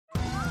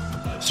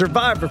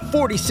Survivor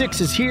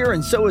 46 is here,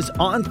 and so is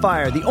On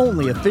Fire, the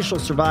only official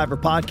Survivor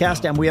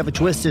podcast, and we have a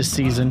twist this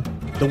season.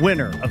 The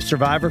winner of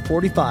Survivor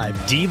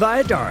 45, Dee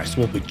Valladares,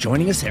 will be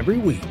joining us every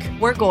week.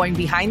 We're going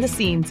behind the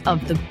scenes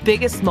of the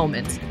biggest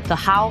moments, the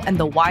how and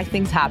the why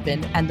things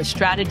happen, and the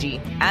strategy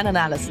and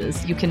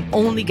analysis you can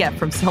only get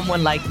from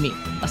someone like me,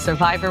 a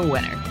Survivor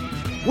winner.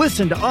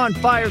 Listen to On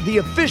Fire, the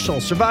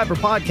official Survivor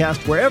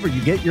podcast, wherever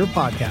you get your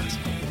podcast.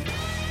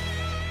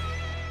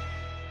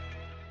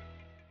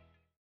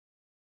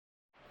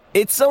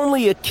 It's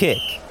only a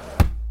kick,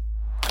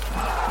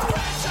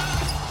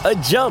 a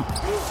jump,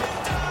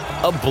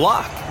 a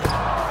block.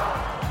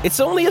 It's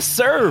only a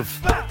serve.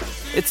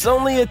 It's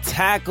only a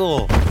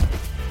tackle,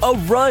 a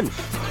run.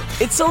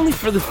 It's only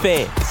for the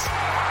fans.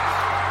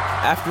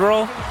 After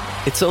all,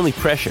 it's only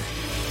pressure.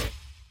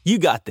 You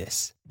got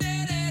this.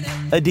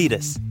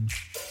 Adidas.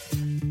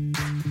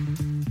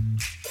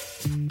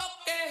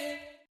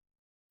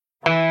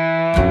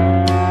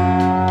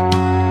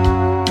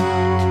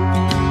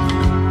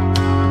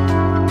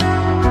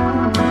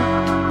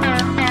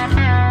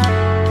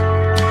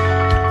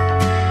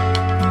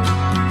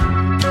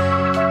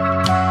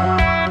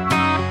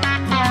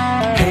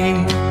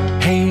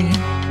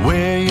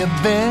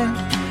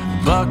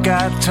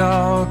 Buckeye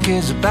Talk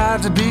is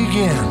about to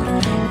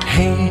begin.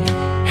 Hey,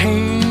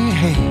 hey,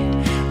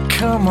 hey,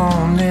 come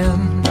on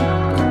in.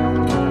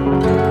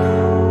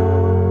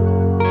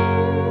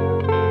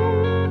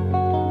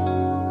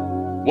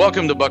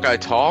 Welcome to Buckeye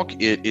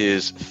Talk. It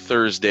is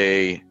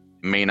Thursday,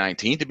 May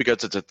 19th.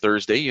 Because it's a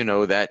Thursday, you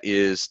know that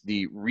is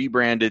the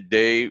rebranded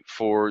day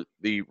for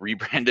the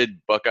rebranded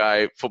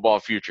Buckeye Football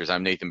Futures.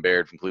 I'm Nathan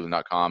Baird from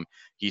Cleveland.com.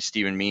 He's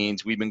Stephen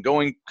Means. We've been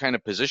going kind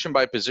of position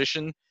by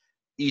position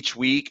each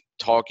week,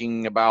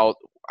 talking about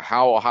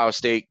how Ohio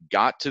State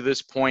got to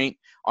this point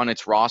on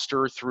its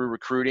roster through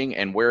recruiting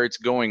and where it's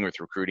going with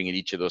recruiting at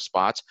each of those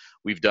spots.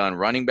 We've done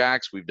running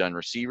backs, we've done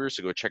receivers,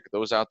 so go check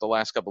those out the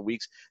last couple of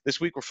weeks. This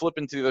week we're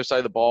flipping to the other side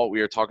of the ball.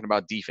 We are talking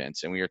about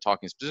defense, and we are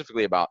talking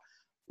specifically about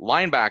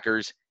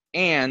linebackers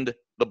and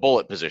the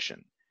bullet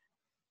position.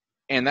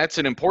 And that's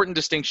an important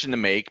distinction to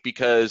make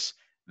because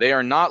they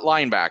are not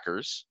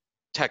linebackers,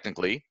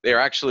 technically. They are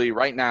actually,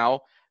 right now,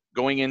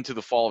 going into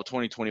the fall of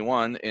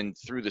 2021 and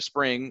through this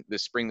spring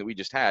that we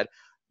just had,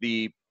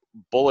 the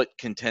bullet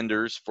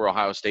contenders for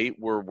Ohio State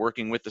were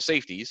working with the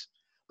safeties.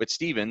 But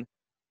Stephen,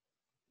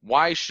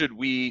 why should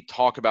we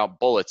talk about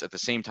bullets at the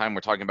same time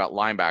we're talking about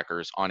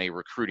linebackers on a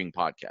recruiting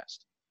podcast?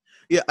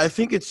 Yeah, I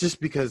think it's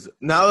just because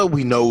now that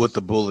we know what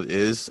the bullet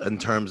is in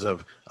terms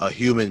of a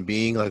human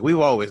being, like we've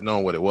always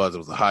known what it was. It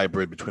was a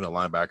hybrid between a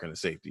linebacker and a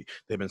safety.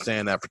 They've been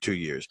saying that for 2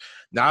 years.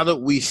 Now that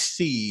we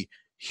see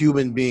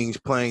human beings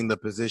playing the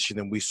position,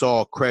 and we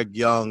saw Craig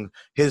Young,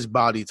 his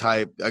body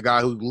type, a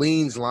guy who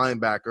leans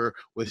linebacker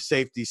with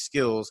safety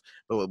skills,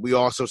 but we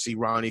also see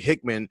Ronnie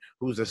Hickman,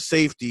 who's a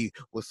safety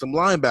with some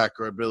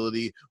linebacker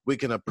ability. We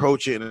can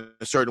approach it in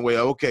a certain way.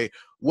 Okay,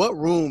 what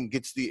room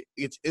gets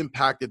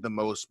impacted the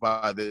most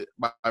by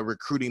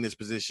recruiting this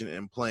position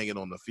and playing it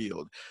on the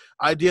field?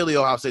 Ideally,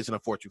 Ohio State's in a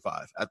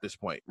 4-2-5 at this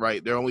point,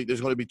 right?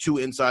 There's going to be two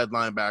inside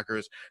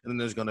linebackers, and then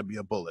there's going to be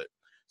a bullet.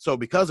 So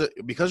because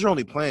you're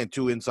only playing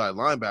two inside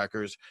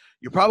linebackers,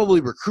 you're probably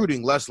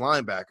recruiting less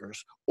linebackers,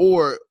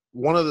 or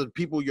one of the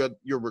people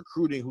you're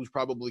recruiting who's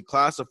probably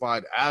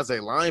classified as a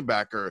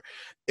linebacker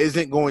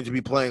isn't going to be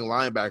playing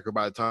linebacker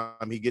by the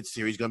time he gets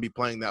here. He's going to be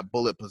playing that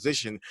bullet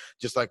position,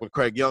 just like with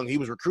Craig Young. He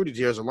was recruited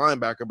here as a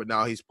linebacker, but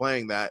now he's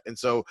playing that. And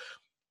so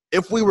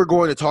if we were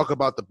going to talk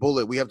about the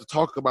bullet, we have to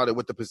talk about it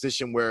with the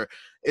position where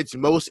it's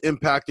most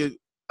impacted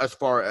as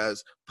far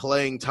as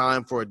playing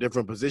time for a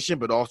different position,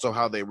 but also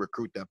how they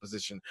recruit that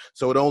position.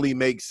 So it only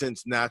makes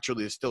sense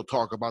naturally to still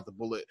talk about the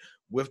bullet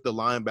with the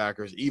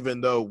linebackers,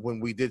 even though when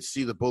we did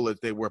see the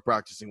bullets, they were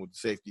practicing with the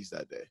safeties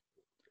that day.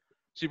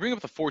 So you bring up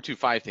the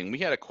 4-2-5 thing. We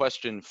had a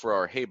question for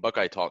our Hey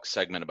Buckeye Talk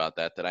segment about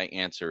that I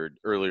answered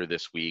earlier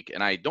this week,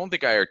 and I don't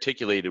think I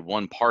articulated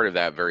one part of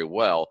that very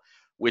well,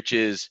 which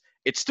is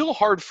it's still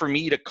hard for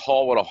me to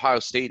call what Ohio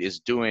State is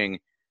doing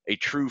a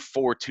true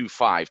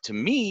 4-2-5. To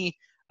me,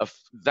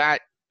 that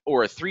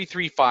or a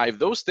 3-3-5,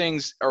 those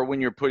things are when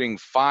you're putting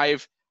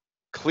five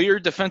clear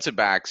defensive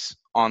backs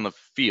on the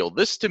field.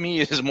 This to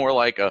me is more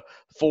like a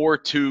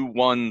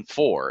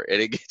 4-2-1-4.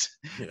 And it gets,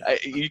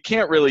 you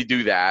can't really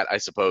do that, I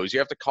suppose. You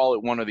have to call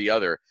it one or the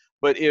other.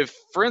 But if,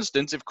 for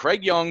instance, if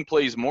Craig Young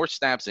plays more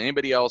snaps than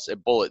anybody else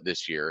at Bullet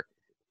this year,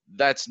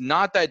 that's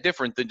not that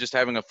different than just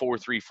having a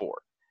 4-3-4.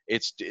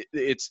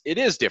 It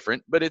is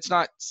different, but it's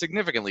not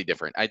significantly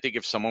different. I think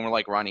if someone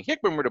like Ronnie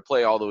Hickman were to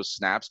play all those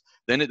snaps,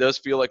 then it does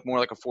feel like more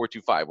like a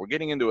 4-2-5. We're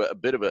getting into a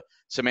bit of a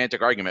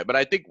semantic argument, but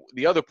I think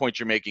the other point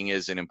you're making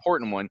is an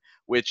important one,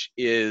 which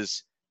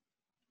is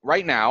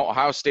right now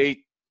Ohio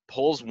State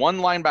pulls one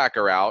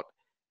linebacker out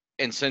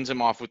and sends him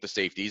off with the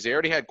safeties. They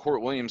already had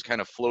Court Williams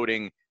kind of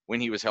floating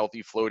when he was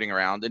healthy, floating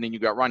around, and then you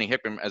got Ronnie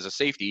Hickman as a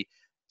safety,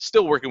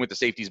 still working with the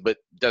safeties, but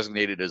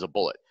designated as a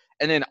bullet.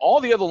 And then all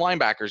the other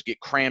linebackers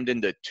get crammed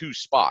into two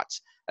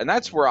spots. And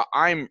that's where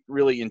I'm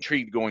really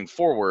intrigued going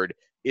forward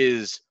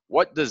is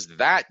what does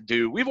that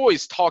do? We've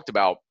always talked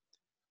about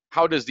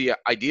how does the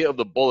idea of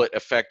the bullet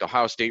affect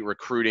Ohio State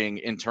recruiting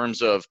in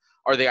terms of,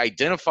 are they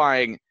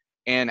identifying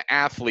an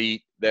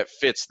athlete that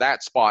fits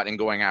that spot and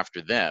going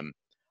after them?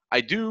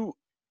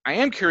 I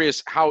am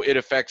curious how it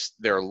affects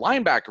their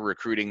linebacker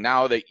recruiting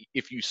now that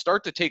if you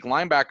start to take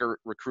linebacker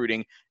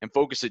recruiting and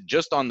focus it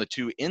just on the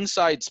two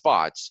inside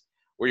spots,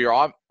 where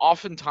you're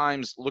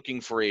oftentimes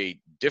looking for a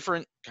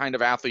different kind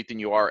of athlete than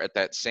you are at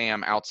that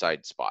Sam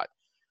outside spot.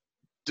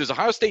 Does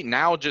Ohio State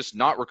now just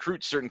not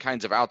recruit certain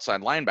kinds of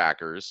outside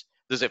linebackers?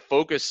 Does it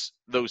focus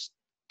those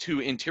two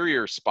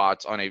interior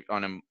spots on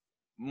a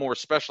more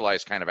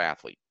specialized kind of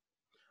athlete?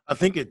 I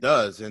think it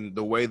does, and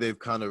the way they've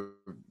kind of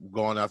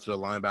gone after the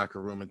linebacker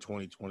room in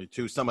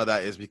 2022, some of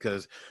that is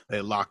because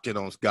they locked in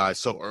on guys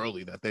so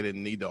early that they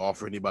didn't need to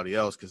offer anybody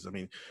else. Because, I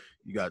mean,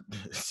 you got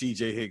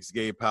C.J. Hicks,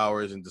 Gabe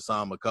Powers, and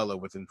Dasan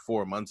McCullough within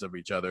 4 months of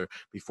each other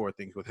before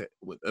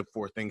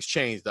things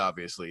changed,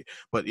 obviously.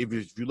 But if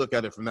you look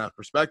at it from that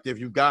perspective,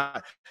 you've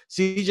got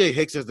C.J.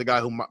 Hicks is the guy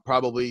who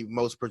probably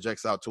most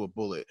projects out to a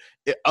bullet.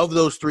 Of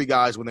those three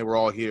guys when they were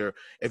all here,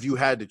 if you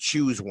had to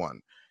choose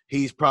one,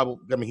 he's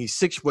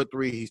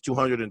 6'3", he's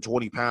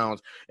 220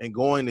 pounds, and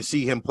going to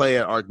see him play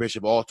at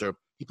Archbishop Alter,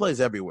 he plays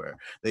everywhere.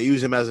 They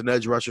use him as an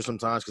edge rusher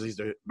sometimes because he's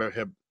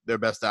their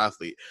best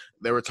athlete.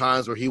 There were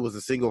times where he was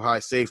a single high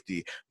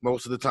safety.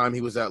 Most of the time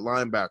he was at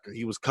linebacker.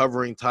 He was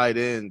covering tight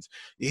ends.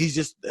 He's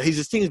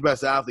his team's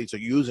best athlete, so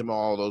you use him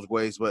all those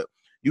ways. But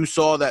you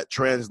saw that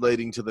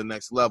translating to the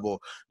next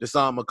level.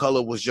 Dasan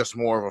McCullough was just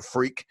more of a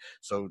freak,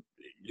 so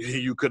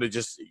you could have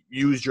just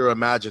used your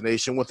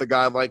imagination with a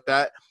guy like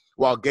that.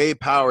 While Gabe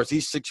Powers,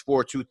 he's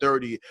 6'4",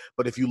 230,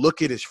 but if you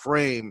look at his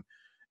frame,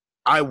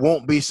 I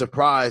won't be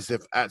surprised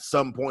if at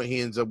some point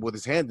he ends up with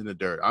his hand in the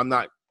dirt.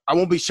 I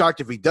won't be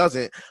shocked if he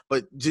doesn't,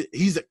 but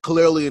he's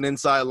clearly an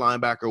inside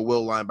linebacker,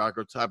 will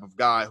linebacker type of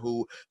guy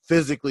who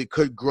physically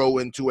could grow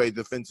into a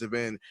defensive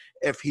end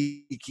if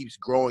he keeps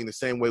growing the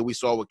same way we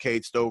saw with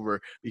Cade Stover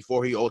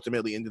before he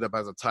ultimately ended up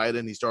as a tight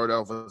end. He started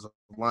off as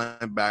a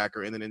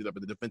linebacker and then ended up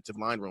in the defensive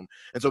line room.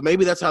 And so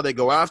maybe that's how they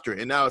go after it.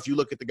 And now if you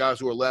look at the guys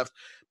who are left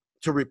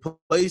to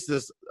replace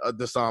this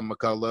Dasan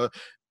McCullough,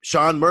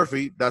 Sean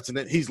Murphy,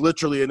 he's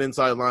literally an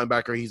inside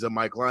linebacker. He's a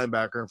Mike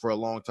linebacker, and for a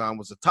long time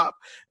was a top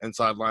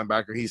inside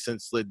linebacker. He's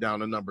since slid down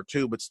to number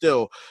 2, but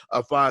still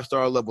a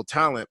 5-star level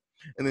talent.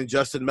 And then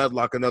Justin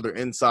Medlock, another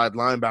inside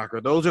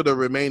linebacker. Those are the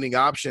remaining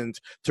options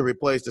to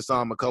replace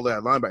Dasan McCullough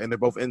at linebacker, and they're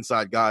both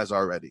inside guys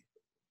already.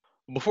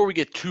 Before we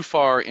get too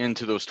far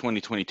into those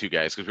 2022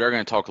 guys, because we are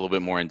going to talk a little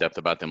bit more in depth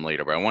about them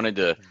later, but I wanted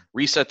to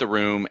reset the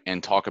room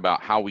and talk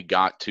about how we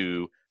got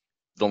to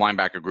the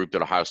linebacker group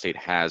that Ohio State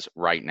has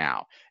right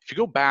now. If you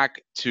go back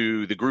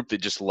to the group that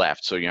just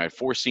left, so you had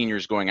 4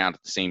 seniors going out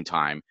at the same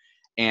time,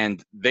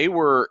 and they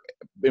were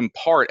in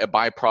part a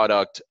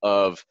byproduct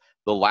of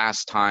the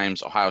last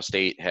times Ohio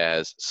State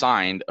has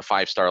signed a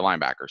 5-star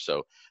linebacker.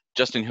 So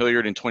Justin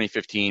Hilliard in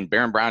 2015,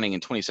 Baron Browning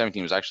in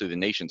 2017 was actually the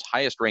nation's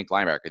highest ranked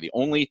linebacker, the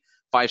only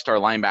 5-star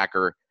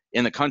linebacker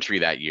in the country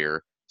that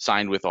year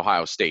signed with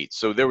Ohio State.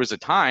 So there was a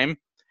time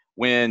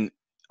when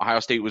Ohio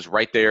State was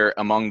right there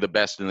among the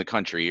best in the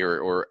country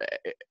or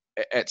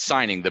at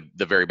signing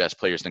the very best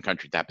players in the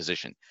country at that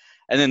position.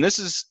 And then this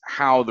is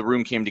how the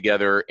room came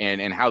together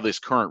and how this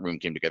current room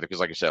came together.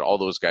 Because like I said, all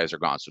those guys are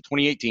gone. So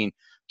 2018,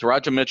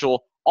 Taraja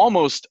Mitchell,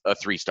 almost a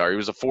 3-star. He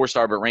was a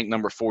 4-star, but ranked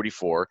number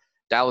 44.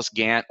 Dallas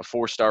Gant, a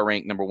 4-star,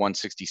 ranked number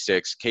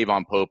 166.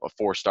 Kayvon Pope,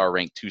 a 4-star,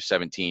 ranked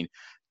 217.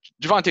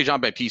 Javonte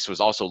Jean-Baptiste was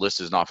also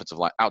listed as an offensive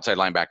outside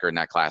linebacker in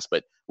that class,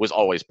 but was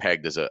always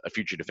pegged as a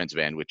future defensive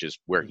end, which is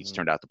where he's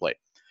turned out to play.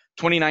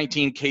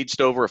 2019, Cade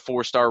Stover, a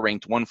 4-star,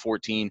 ranked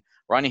 114.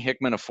 Ronnie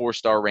Hickman, a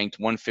 4-star, ranked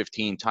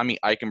 115. Tommy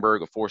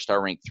Eichenberg, a 4-star,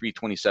 ranked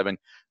 327.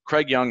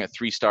 Craig Young, a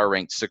 3-star,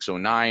 ranked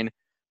 609.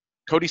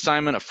 Cody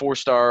Simon, a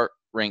 4-star,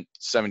 ranked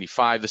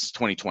 75. This is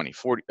 2020.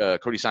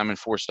 Cody Simon,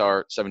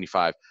 4-star,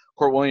 75.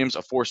 Court Williams,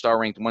 a 4-star,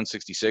 ranked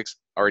 166.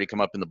 Already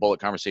come up in the bullet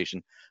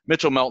conversation.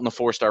 Mitchell Melton, a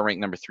 4-star,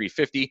 ranked number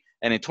 350.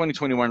 And in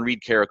 2021,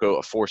 Reed Carrico,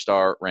 a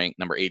 4-star, ranked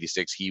number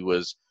 86. He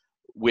was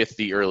with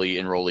the early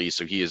enrollees,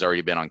 so he has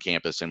already been on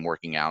campus and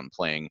working out and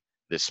playing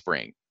this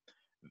spring.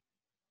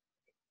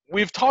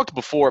 We've talked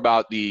before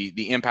about the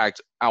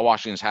impact Al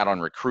Washington's had on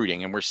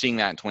recruiting, and we're seeing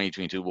that in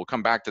 2022. We'll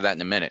come back to that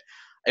in a minute.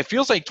 It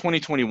feels like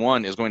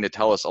 2021 is going to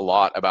tell us a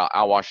lot about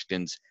Al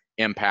Washington's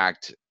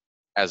impact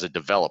as a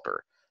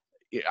developer.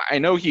 I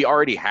know he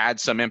already had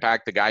some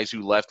impact. The guys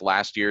who left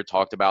last year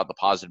talked about the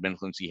positive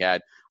influence he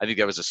had. I think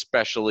that was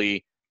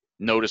especially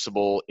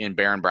noticeable in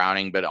Baron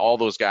Browning, but all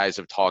those guys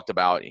have talked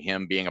about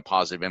him being a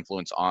positive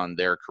influence on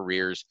their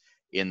careers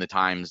in the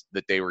times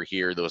that they were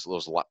here, those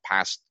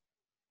past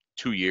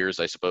 2 years,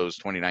 I suppose,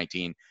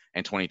 2019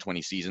 and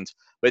 2020 seasons.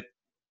 But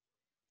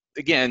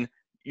again,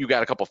 you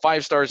got a couple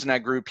 5-stars in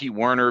that group. Pete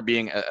Werner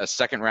being a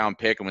second-round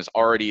pick and was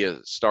already a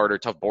starter.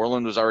 Tuf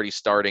Borland was already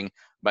starting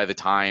by the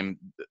time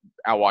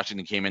Al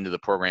Washington came into the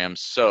program.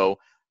 So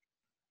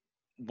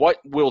what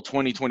will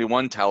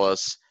 2021 tell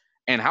us,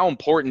 and how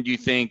important do you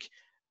think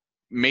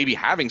maybe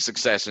having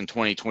success in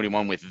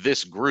 2021 with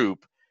this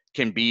group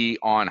can be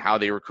on how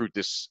they recruit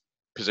this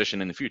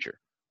position in the future?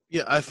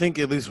 Yeah, I think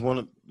at least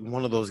one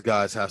of those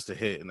guys has to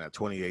hit in that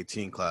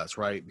 2018 class,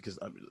 right? Because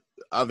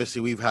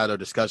obviously we've had our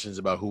discussions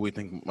about who we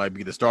think might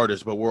be the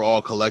starters, but we're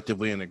all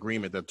collectively in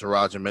agreement that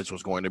Taraja Mitchell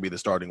is going to be the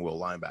starting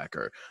will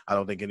linebacker. I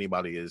don't think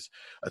anybody is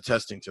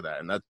attesting to that,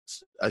 and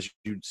that's, as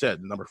you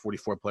said, the number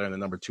 44 player and the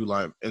number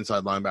 2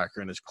 inside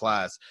linebacker in his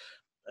class.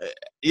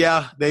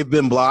 Yeah, they've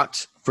been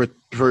blocked for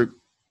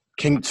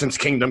since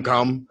Kingdom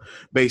Come,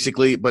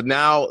 basically. But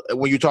now,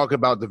 when you talk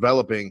about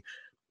developing,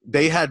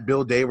 they had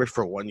Bill Davis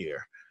for 1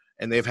 year,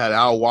 and they've had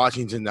Al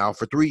Washington now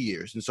for 3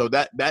 years. And so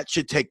that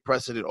should take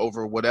precedent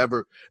over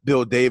whatever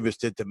Bill Davis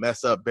did to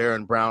mess up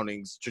Baron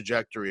Browning's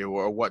trajectory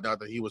or whatnot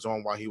that he was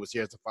on while he was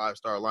here as a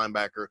 5-star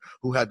linebacker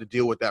who had to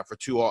deal with that for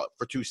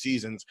two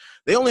seasons.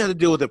 They only had to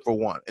deal with it for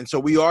one. And so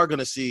we are going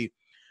to see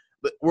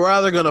 – we're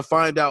either going to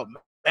find out –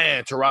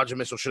 man, Taraja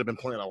Mitchell should have been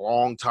playing a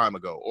long time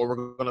ago, or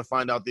we're going to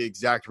find out the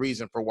exact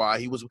reason for why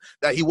he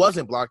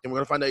wasn't blocked, and we're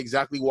going to find out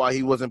exactly why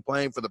he wasn't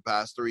playing for the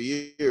past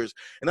 3 years.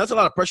 And that's a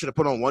lot of pressure to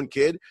put on one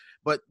kid,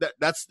 but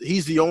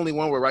he's the only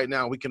one where right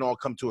now we can all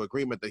come to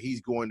agreement that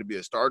he's going to be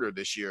a starter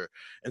this year.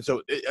 And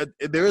so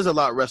there is a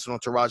lot resting on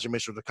Taraja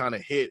Mitchell to kind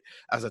of hit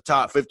as a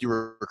top 50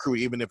 recruit,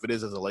 even if it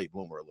is as a late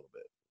bloomer a little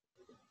bit.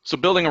 So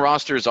building a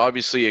roster is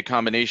obviously a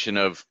combination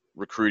of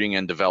recruiting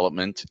and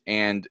development,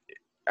 and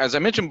as I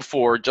mentioned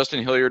before,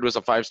 Justin Hilliard was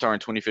a 5-star in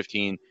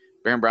 2015.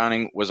 Baron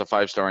Browning was a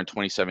 5-star in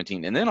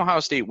 2017. And then Ohio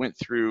State went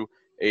through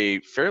a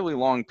fairly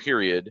long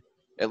period,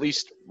 at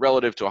least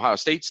relative to Ohio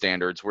State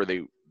standards, where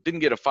they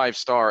didn't get a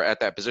 5-star at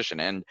that position.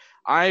 And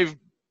I've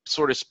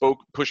sort of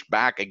pushed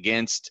back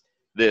against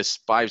this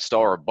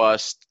 5-star or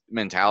bust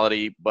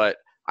mentality, but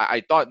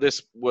I thought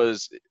this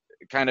was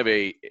kind of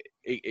a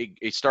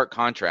stark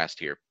contrast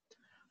here.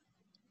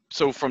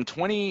 So from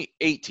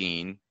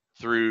 2018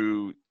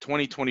 through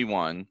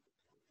 2021,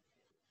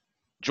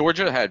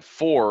 Georgia had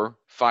 4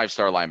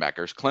 5-star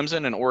linebackers.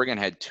 Clemson and Oregon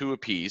had 2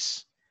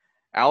 apiece.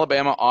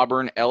 Alabama,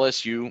 Auburn,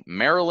 LSU,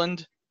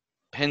 Maryland,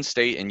 Penn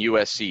State, and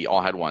USC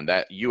all had 1.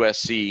 That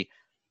USC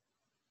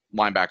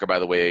linebacker, by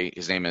the way,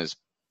 his name is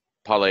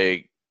Pale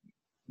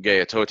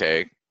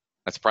Gayatote.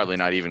 That's probably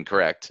not even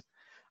correct.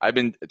 I've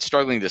been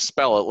struggling to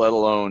spell it, let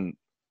alone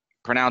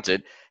pronounce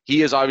it. He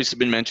has obviously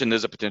been mentioned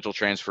as a potential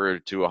transfer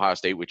to Ohio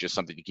State, which is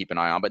something to keep an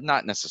eye on, but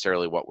not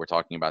necessarily what we're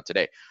talking about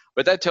today.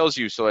 But that tells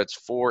you, so that's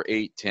 4,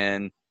 8,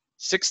 10,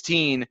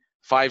 16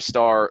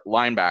 5-star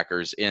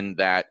linebackers in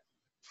that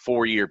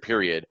 4-year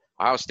period.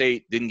 Ohio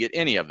State didn't get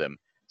any of them.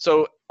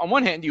 So on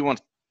one hand, you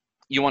want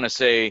to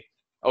say,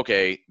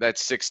 okay,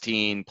 that's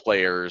 16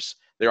 players.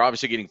 They're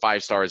obviously getting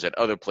 5-stars at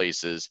other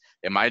places.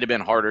 It might have been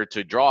harder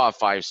to draw a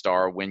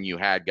 5-star when you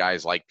had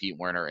guys like Pete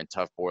Werner and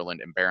Tuff Borland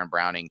and Baron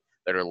Browning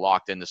that are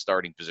locked into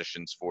starting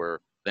positions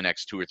for the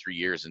next 2 or 3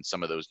 years in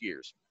some of those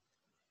years.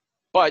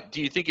 But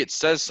do you think it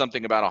says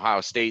something about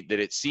Ohio State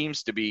that it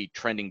seems to be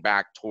trending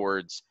back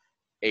towards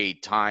a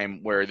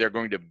time where they're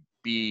going to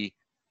be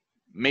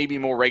maybe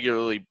more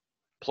regularly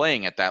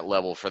playing at that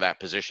level for that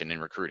position in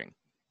recruiting?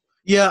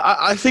 Yeah,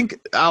 I think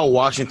Al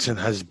Washington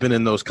has been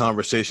in those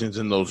conversations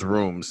in those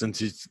rooms since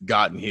he's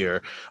gotten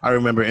here. I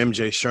remember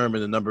MJ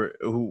Sherman,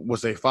 who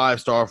was a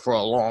 5-star for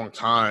a long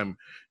time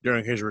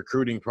during his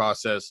recruiting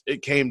process.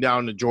 It came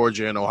down to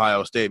Georgia and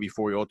Ohio State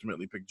before he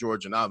ultimately picked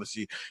Georgia, and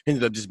obviously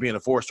ended up just being a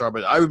 4-star.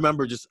 But I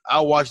remember just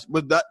Al Washington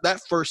with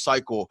that first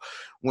cycle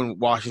when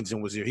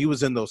Washington was here. He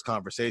was in those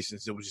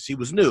conversations. It was just he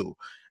was new.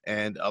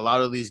 And a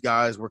lot of these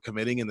guys were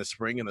committing in the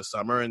spring and the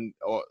summer, and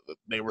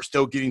they were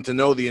still getting to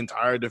know the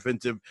entire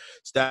defensive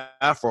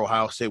staff for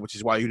Ohio State, which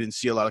is why you didn't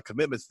see a lot of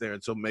commitments there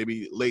until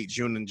maybe late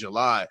June and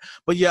July.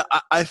 But, yeah,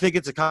 I think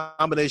it's a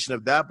combination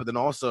of that, but then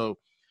also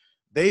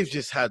they've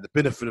just had the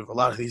benefit of a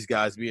lot of these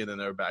guys being in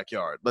their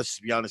backyard. Let's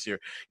just be honest here.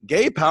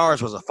 Gabe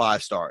Powers was a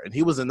 5-star, and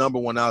he was the number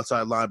 1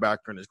 outside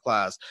linebacker in his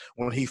class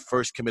when he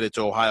first committed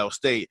to Ohio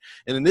State.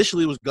 And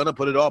initially was going to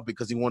put it off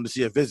because he wanted to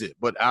see a visit.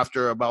 But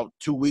after about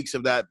 2 weeks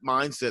of that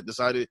mindset,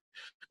 decided,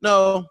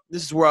 no,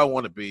 this is where I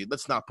want to be.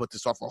 Let's not put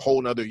this off a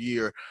whole nother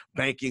year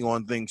banking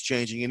on things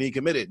changing. And he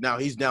committed. Now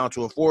he's down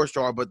to a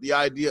 4-star, but the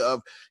idea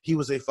of he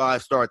was a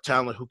 5-star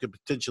talent who could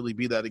potentially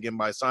be that again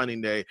by signing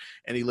day,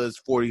 and he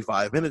lives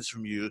 45 minutes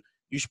from you,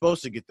 you're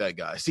supposed to get that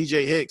guy.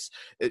 C.J. Hicks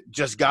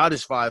just got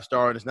his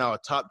 5-star and is now a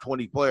top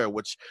 20 player,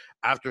 which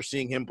after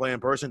seeing him play in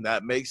person,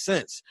 that makes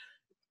sense.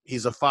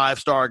 He's a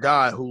 5-star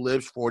guy who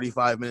lives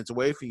 45 minutes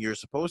away from you. You're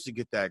supposed to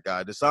get that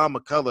guy. Deshaun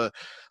McCullough,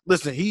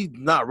 listen, he's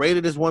not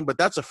rated as one, but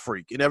that's a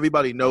freak, and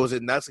everybody knows it,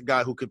 and that's a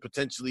guy who could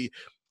potentially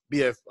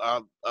be a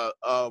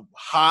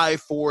high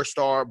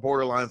 4-star,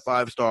 borderline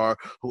 5-star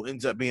who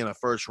ends up being a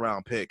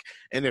first-round pick.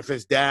 And if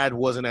his dad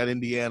wasn't at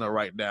Indiana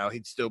right now,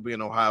 he'd still be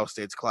in Ohio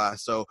State's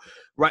class. So,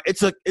 right,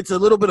 it's a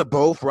little bit of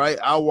both, right?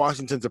 Al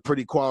Washington's a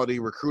pretty quality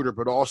recruiter,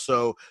 but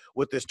also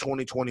with this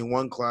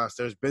 2021 class,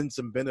 there's been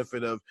some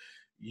benefit of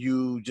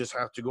you just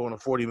have to go on a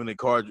 40-minute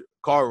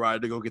car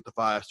ride to go get the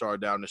 5-star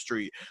down the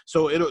street.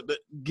 So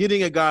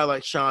getting a guy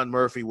like Sean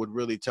Murphy would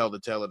really tell the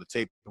tale of the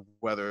tape of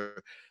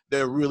whether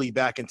they're really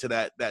back into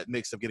that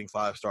mix of getting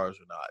 5 stars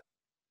or not.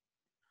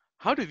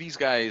 How do these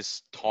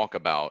guys talk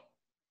about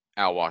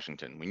Al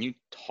Washington, when you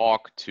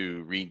talk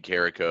to Reed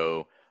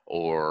Carrico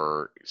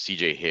or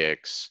CJ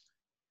Hicks,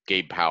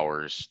 Gabe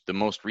Powers, the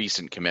most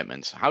recent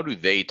commitments, how do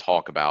they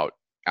talk about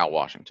Al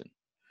Washington?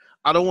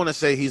 I don't want to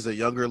say he's a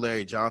younger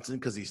Larry Johnson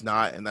because he's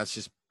not, and that's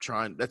just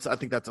I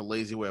think that's a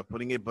lazy way of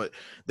putting it, but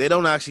they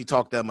don't actually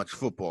talk that much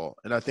football.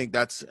 And I think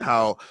that's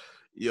how,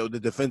 the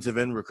defensive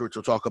end recruits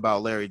will talk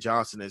about Larry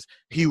Johnson is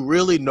he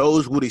really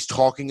knows what he's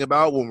talking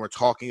about when we're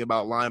talking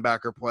about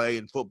linebacker play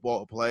and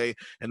football play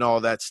and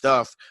all that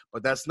stuff.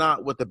 But that's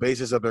not what the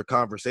basis of their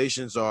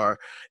conversations are.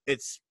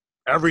 It's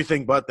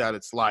everything but that.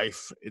 It's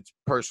life, it's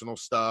personal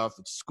stuff,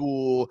 it's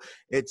school,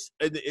 it's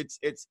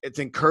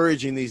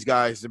encouraging these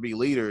guys to be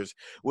leaders,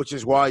 which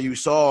is why you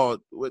saw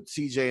what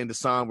CJ and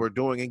Deshaun were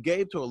doing, and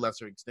Gabe to a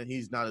lesser extent.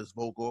 He's not as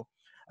vocal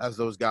as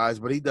those guys,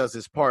 but he does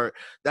his part.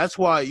 That's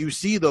why you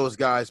see those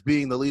guys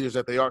being the leaders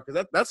that they are,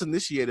 because that's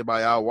initiated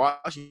by Al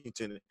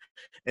Washington.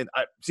 And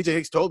CJ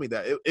Hicks told me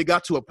that it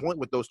got to a point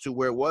with those two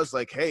where it was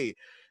like, hey,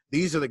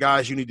 these are the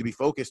guys you need to be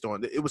focused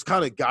on. It was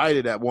kind of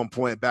guided at one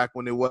point back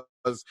when it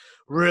was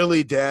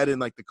really dead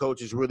and like the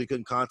coaches really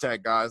couldn't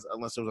contact guys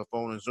unless it was a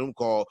phone and Zoom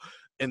call.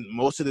 And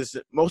most of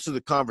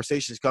the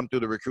conversations come through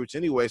the recruits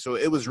anyway. So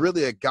it was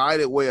really a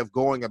guided way of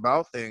going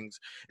about things.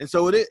 And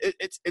so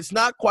it's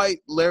not quite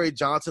Larry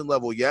Johnson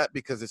level yet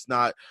because it's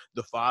not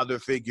the father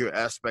figure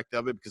aspect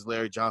of it, because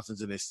Larry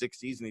Johnson's in his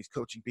 60s and he's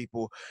coaching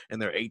people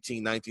and they're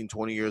 18, 19,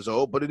 20 years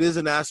old. But it is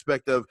an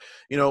aspect of,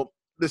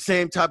 the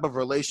same type of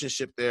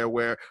relationship there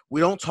where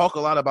we don't talk a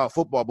lot about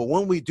football, but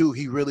when we do,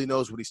 he really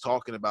knows what he's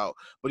talking about.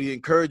 But he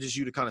encourages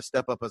you to kind of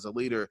step up as a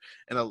leader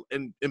and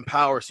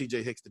empower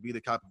CJ Hicks to be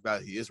the type of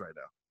guy he is right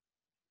now.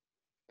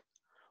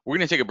 We're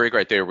going to take a break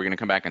right there. We're going to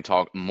come back and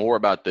talk more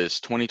about this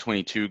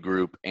 2022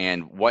 group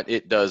and what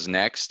it does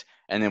next,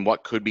 and then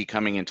what could be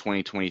coming in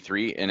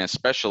 2023, and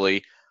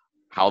especially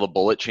how the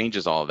bullet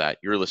changes all of that.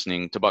 You're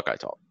listening to Buckeye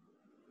Talk.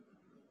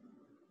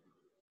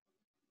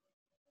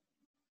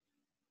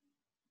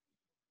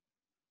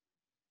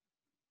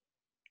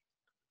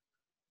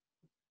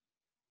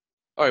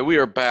 All right, we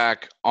are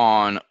back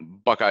on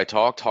Buckeye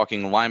Talk,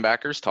 talking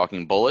linebackers,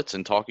 talking bullets,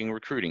 and talking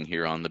recruiting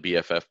here on the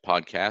BFF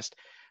podcast.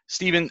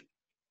 Steven,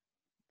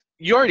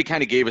 you already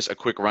kind of gave us a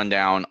quick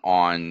rundown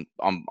on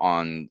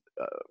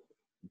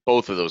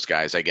both of those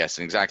guys, I guess,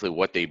 and exactly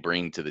what they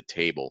bring to the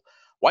table.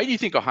 Why do you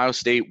think Ohio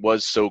State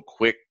was so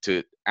quick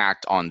to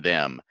act on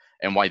them,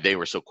 and why they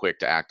were so quick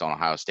to act on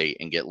Ohio State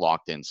and get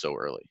locked in so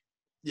early?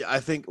 Yeah,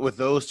 I think with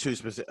those two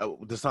specific,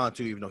 Deshaun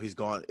too, even though he's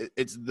gone,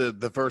 it's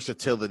the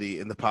versatility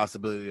and the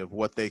possibility of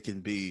what they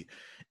can be.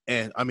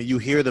 And I mean, you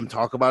hear them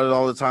talk about it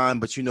all the time,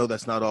 but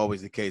that's not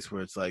always the case.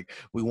 Where it's like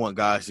we want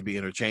guys to be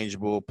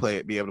interchangeable,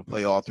 be able to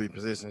play all three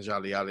positions,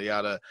 yada yada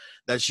yada.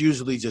 That's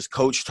usually just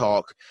coach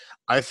talk.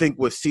 I think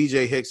with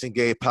CJ Hicks and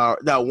Gabe Power,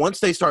 now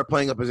once they start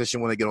playing a position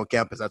when they get on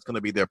campus, that's going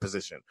to be their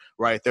position,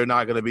 right? They're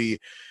not going to be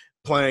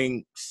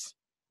playing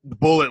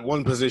bullet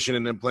one position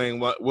and then playing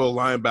will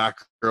linebacker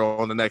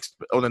on the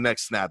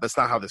next snap. That's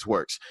not how this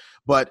works.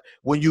 But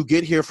when you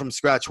get here from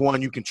scratch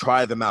one, you can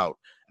try them out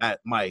at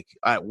Mike,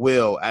 at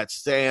Will, at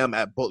Sam,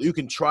 at Bull. You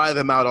can try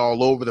them out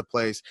all over the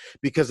place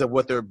because of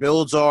what their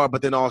builds are,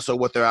 but then also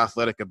what their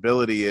athletic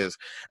ability is.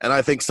 And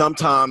I think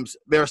sometimes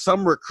there are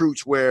some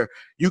recruits where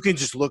you can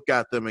just look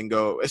at them and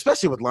go,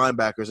 especially with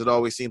linebackers, it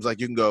always seems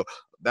like you can go,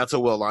 that's a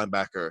Will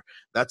linebacker,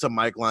 that's a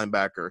Mike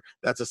linebacker,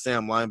 that's a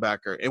Sam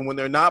linebacker. And when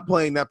they're not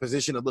playing that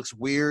position, it looks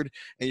weird,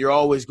 and you're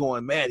always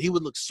going, man, he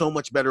would look so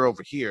much better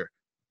over here.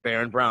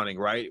 Baron Browning,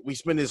 right? We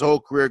spent his whole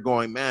career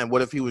going, man,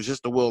 what if he was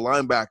just a Will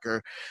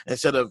linebacker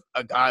instead of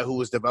a guy who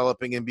was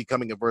developing and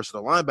becoming a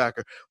versatile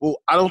linebacker? Well,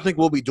 I don't think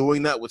we'll be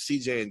doing that with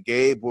CJ and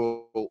Gabe.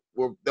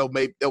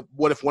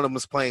 What if one of them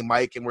is playing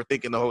Mike and we're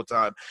thinking the whole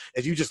time,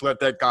 if you just let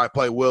that guy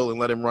play Will and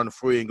let him run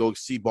free and go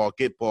see ball,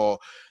 get ball,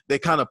 they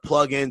kind of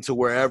plug into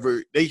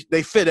wherever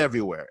they fit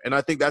everywhere. And I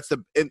think that's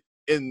in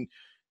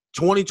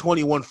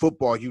 2021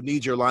 football, you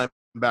need your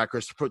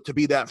linebackers to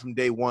be that from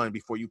day one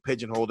before you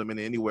pigeonhole them in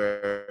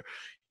anywhere.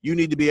 You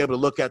need to be able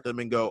to look at them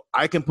and go,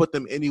 I can put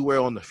them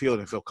anywhere on the field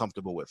and feel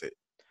comfortable with it.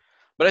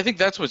 But I think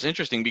that's what's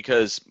interesting,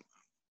 because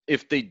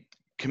if they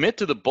commit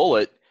to the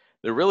bullet,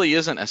 there really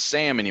isn't a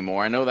Sam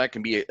anymore. I know that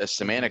can be a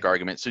semantic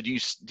argument. So do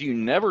you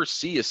never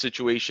see a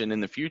situation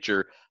in the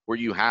future where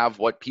you have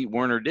what Pete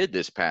Werner did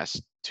this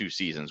past 2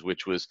 seasons,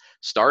 which was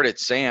start at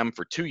Sam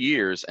for 2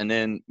 years and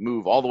then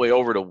move all the way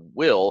over to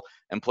Will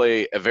and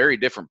play a very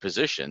different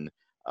position?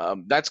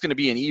 That's going to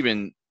be an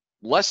even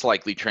less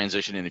likely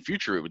transition in the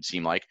future, it would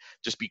seem like,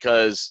 just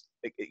because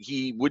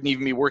he wouldn't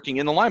even be working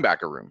in the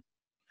linebacker room.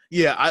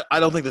 Yeah, I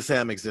don't think the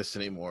Sam exists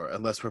anymore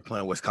unless we're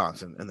playing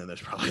Wisconsin, and then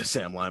there's probably a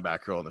Sam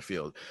linebacker on the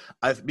field.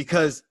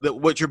 Because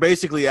what you're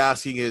basically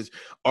asking is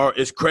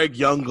Craig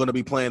Young going to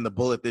be playing the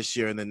bullet this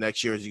year, and then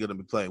next year is he going to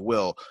be playing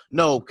Will?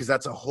 No, because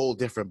that's a whole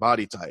different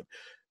body type.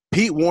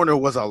 Pete Werner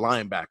was a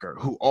linebacker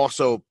who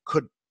also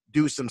could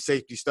do some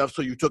safety stuff,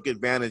 so you took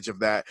advantage of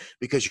that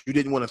because you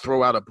didn't want to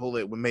throw out a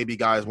bullet when maybe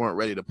guys weren't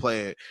ready to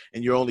play it,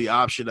 and your only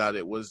option at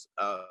it was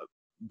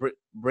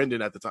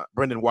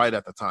Brendan White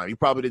at the time. You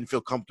probably didn't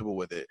feel comfortable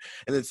with it.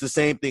 And it's the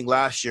same thing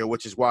last year,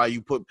 which is why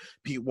you put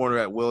Pete Werner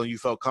at will and you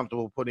felt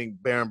comfortable putting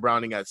Baron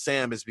Browning at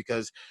Sam, is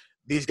because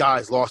these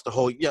guys lost the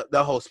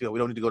whole spiel. We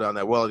don't need to go down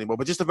that well anymore.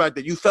 But just the fact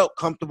that you felt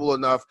comfortable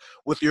enough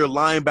with your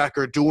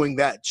linebacker doing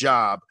that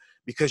job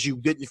because you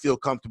didn't feel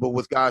comfortable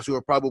with guys who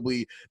are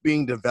probably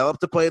being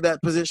developed to play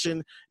that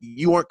position,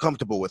 you weren't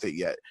comfortable with it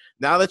yet.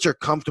 Now that you're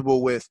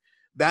comfortable with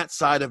that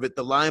side of it,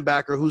 the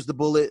linebacker who's the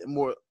bullet,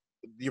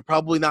 you're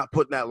probably not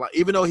putting that –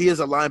 even though he is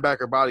a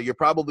linebacker body, you're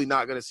probably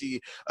not going to see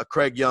a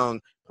Craig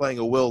Young playing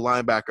a will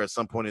linebacker at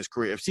some point in his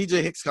career. If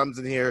C.J. Hicks comes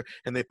in here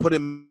and they put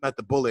him at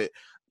the bullet,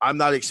 I'm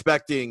not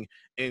expecting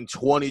in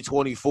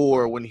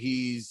 2024 when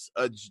he's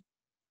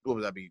what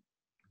would that be?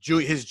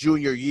 His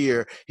junior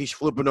year, he's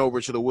flipping over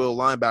to the will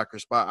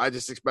linebacker spot. I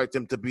just expect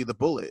him to be the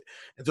bullet.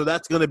 And so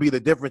that's going to be the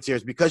difference here,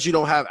 is because you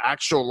don't have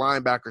actual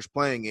linebackers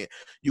playing it.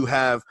 You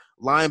have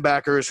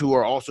linebackers who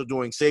are also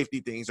doing safety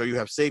things, or you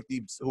have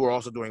safeties who are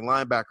also doing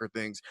linebacker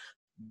things.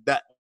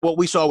 That what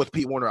we saw with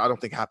Pete Werner, I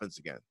don't think happens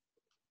again.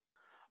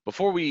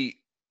 Before we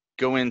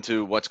go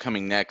into what's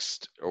coming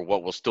next or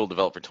what will still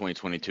develop for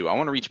 2022, I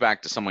want to reach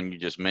back to someone you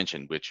just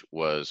mentioned, which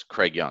was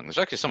Craig Young. There's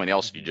actually somebody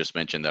else you just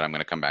mentioned that I'm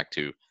going to come back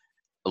to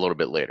a little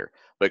bit later.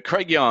 But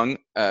Craig Young,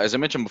 as I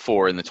mentioned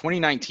before, in the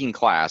 2019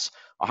 class,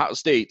 Ohio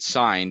State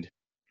signed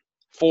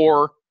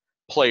 4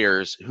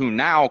 players who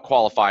now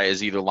qualify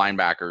as either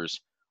linebackers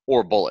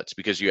or bullets,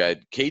 because you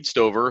had Cade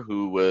Stover,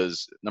 who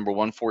was number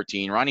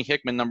 114, Ronnie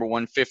Hickman, number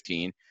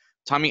 115,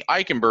 Tommy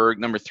Eichenberg,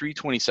 number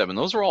 327.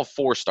 Those are all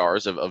 4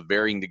 stars of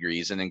varying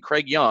degrees. And then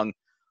Craig Young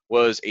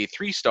was a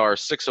 3-star,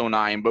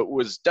 609, but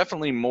was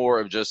definitely more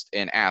of just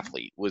an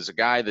athlete, was a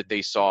guy that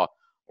they saw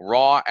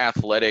raw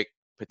athletic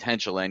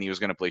potential in. He was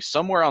going to play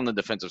somewhere on the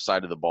defensive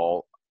side of the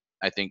ball,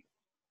 I think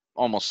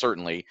almost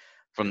certainly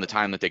from the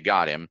time that they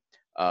got him.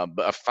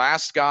 But a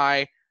fast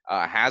guy,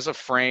 has a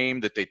frame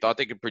that they thought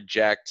they could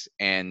project,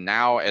 and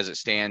now as it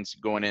stands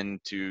going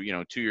into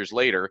 2 years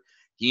later,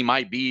 he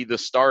might be the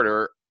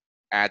starter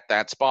at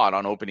that spot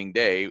on opening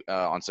day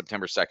on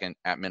September 2nd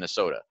at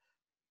Minnesota.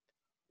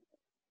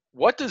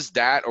 What does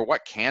that, or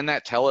what can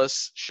that tell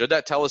us? Should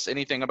that tell us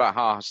anything about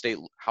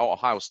how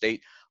Ohio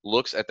State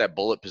looks at that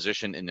bullet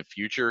position in the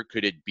future?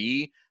 Could it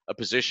be a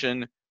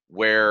position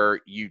where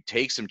you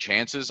take some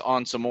chances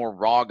on some more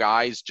raw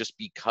guys just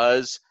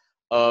because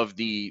of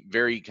the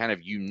very kind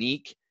of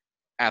unique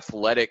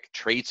athletic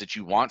traits that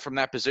you want from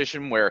that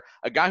position, where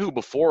a guy who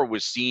before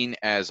was seen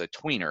as a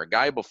tweener, a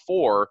guy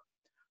before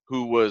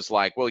who was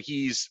like, well,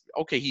 he's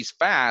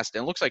fast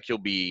and looks like he'll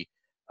be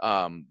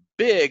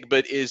big,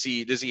 but does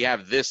he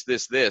have this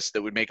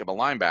that would make him a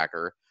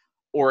linebacker?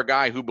 Or a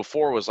guy who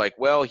before was like,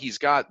 well, he's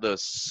got the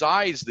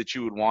size that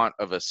you would want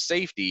of a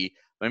safety,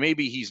 but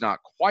maybe he's not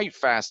quite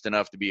fast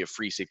enough to be a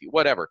free safety,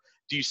 whatever.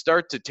 Do you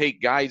start to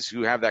take guys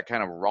who have that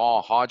kind of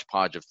raw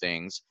hodgepodge of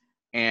things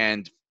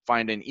and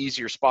find an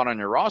easier spot on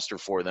your roster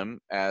for them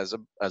as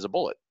a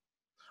bullet?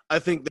 I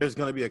think there's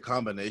going to be a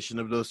combination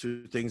of those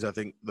two things. I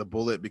think the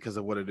bullet, because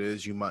of what it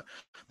is,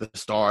 the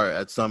star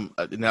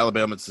in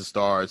Alabama, it's the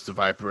star, it's the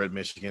Viper at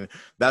Michigan.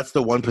 That's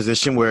the one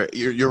position where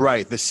you're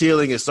right. The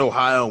ceiling is so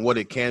high on what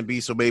it can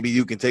be. So maybe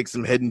you can take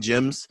some hidden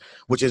gems,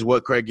 which is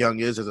what Craig Young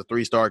is, as a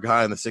 3-star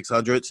guy in the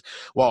 600s,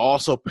 while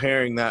also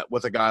pairing that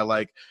with a guy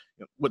like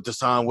what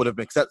Deshaun would have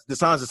been.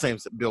 Deshaun's the same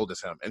build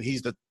as him, and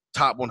he's the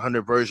top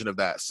 100 version of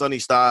that. Sonny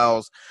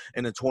Styles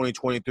in the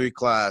 2023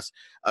 class,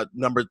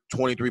 number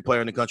 23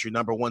 player in the country,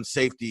 number 1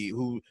 safety,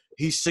 who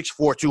he's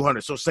 6'4",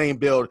 200. So same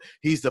build.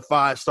 He's the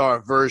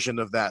 5-star version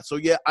of that. So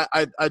yeah,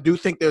 I do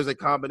think there's a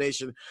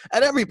combination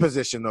at every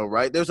position though,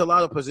 right? There's a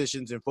lot of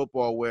positions in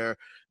football where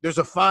there's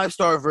a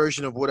 5-star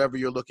version of whatever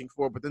you're looking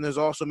for, but then there's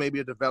also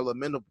maybe a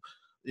developmental,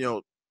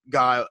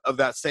 guy of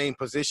that same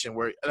position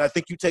and I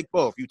think you take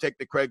both. You take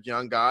the Craig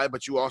Young guy,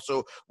 but you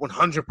also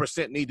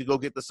 100% need to go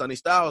get the Sonny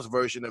Styles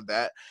version of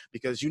that,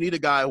 because you need a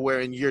guy where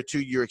in year 2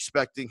 you're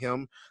expecting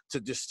him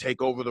to just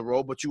take over the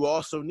role, but you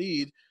also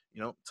need,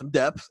 some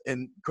depth,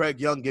 and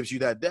Craig Young gives you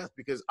that depth,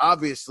 because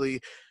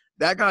obviously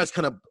that guy's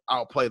going to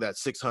outplay that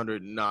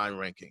 609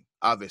 ranking.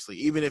 Obviously,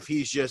 even if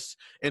he's just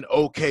an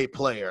okay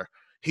player,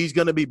 he's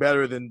going to be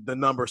better than the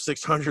number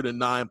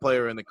 609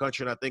 player in the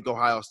country, and I think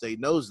Ohio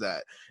State knows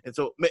that. And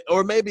so,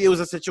 or maybe it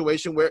was a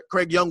situation where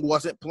Craig Young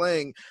wasn't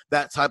playing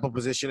that type of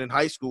position in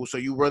high school, so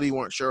you really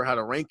weren't sure how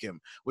to rank him,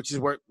 which is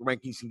where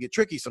rankings can get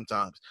tricky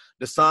sometimes.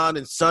 Deshaun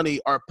and Sonny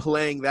are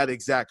playing that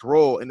exact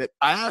role, and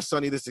I asked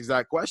Sonny this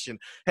exact question: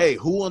 hey,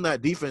 who on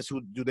that defense,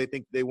 who do they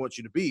think they want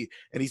you to be?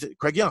 And he said,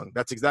 Craig Young.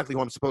 That's exactly who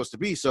I'm supposed to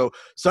be. So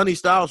Sonny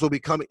Styles will be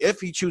coming, if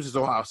he chooses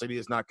Ohio State. He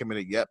is not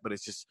committed yet, but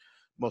it's just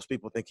most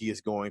people think he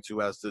is going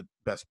to, as the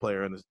best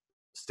player in the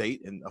state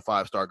and a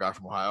 5-star guy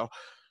from Ohio.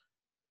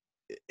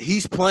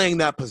 He's playing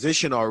that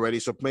position already,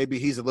 so maybe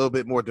he's a little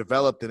bit more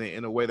developed in it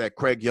in a way that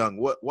Craig Young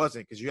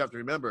wasn't, because you have to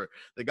remember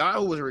the guy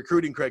who was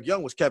recruiting Craig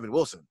Young was Kevin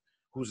Wilson,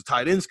 who's a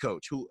tight ends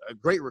coach, who a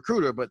great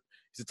recruiter, but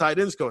he's a tight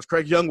ends coach.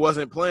 Craig Young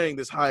wasn't playing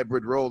this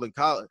hybrid role in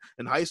college,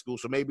 in high school,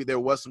 so maybe there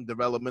was some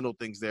developmental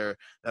things there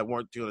that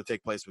weren't going to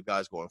take place with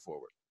guys going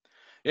forward.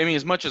 I mean,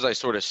 as much as I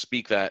sort of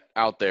speak that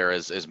out there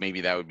as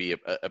maybe that would be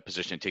a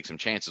position to take some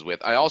chances with,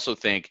 I also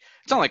think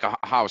it's not like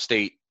Ohio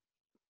State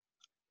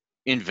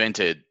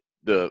invented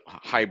the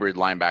hybrid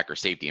linebacker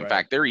safety. In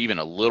fact, they're even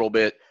a little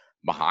bit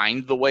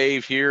behind the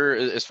wave here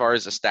as far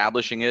as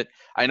establishing it.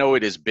 I know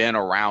it has been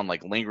around,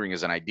 like lingering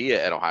as an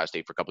idea at Ohio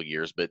State for a couple of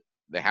years, but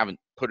they haven't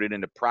put it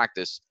into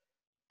practice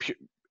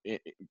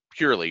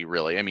purely,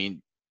 really. I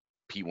mean,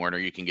 Pete Werner,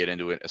 you can get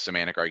into a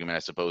semantic argument, I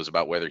suppose,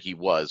 about whether he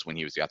was when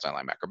he was the outside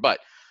linebacker. But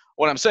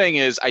what I'm saying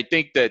is I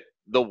think that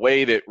the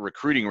way that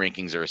recruiting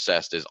rankings are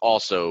assessed is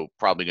also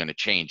probably going to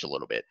change a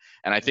little bit.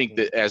 And I think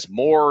that as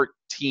more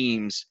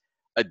teams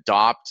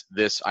adopt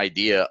this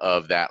idea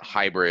of that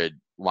hybrid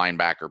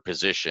linebacker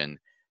position,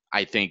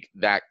 I think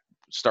that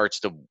starts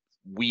to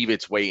weave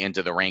its way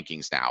into the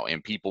rankings now,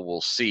 and people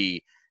will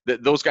see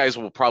that those guys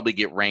will probably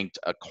get ranked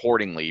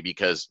accordingly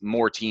because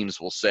more teams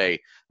will say,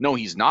 no,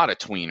 he's not a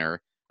tweener.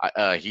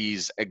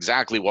 He's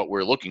exactly what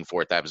we're looking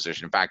for at that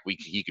position. In fact,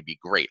 he could be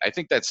great. I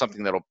think that's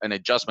something an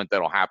adjustment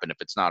that'll happen if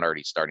it's not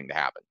already starting to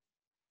happen.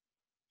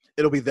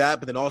 It'll be that,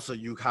 but then also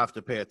you have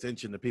to pay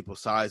attention to people's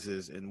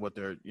sizes and what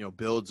their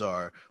builds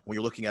are when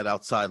you're looking at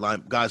outside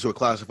line guys who are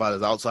classified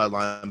as outside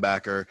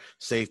linebacker,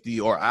 safety,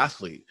 or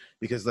athlete.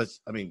 Because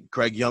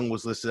Craig Young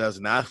was listed as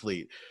an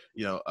athlete.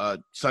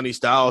 Sonny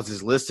Styles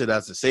is listed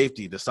as a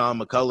safety.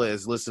 Dasan McCullough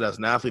is listed as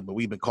an athlete, but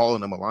we've been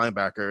calling him a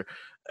linebacker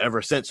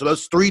ever since. So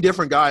those three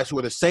different guys who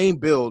are the same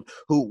build,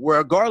 who,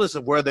 regardless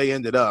of where they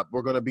ended up,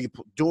 we're going to be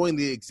doing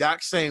the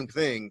exact same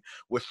thing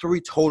with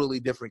three totally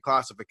different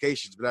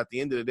classifications. But at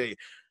the end of the day,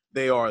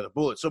 they are the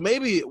Bullets. So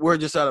maybe we're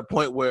just at a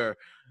point where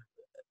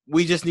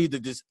we just need to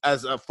just,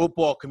 as a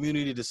football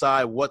community,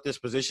 decide what this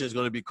position is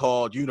going to be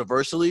called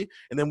universally,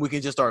 and then we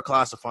can just start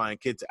classifying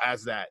kids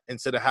as that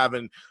instead of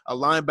having a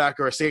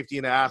linebacker, a safety,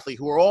 and an athlete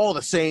who are all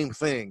the same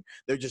thing.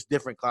 They're just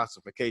different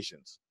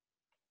classifications.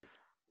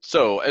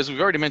 So, as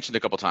we've already mentioned a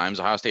couple times,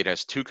 Ohio State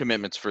has 2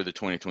 commitments for the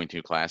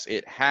 2022 class.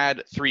 It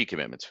had 3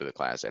 commitments for the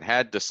class. It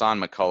had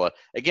Dasan McCullough.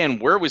 Again,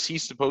 where was he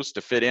supposed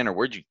to fit in, or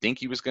where did you think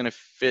he was going to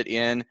fit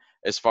in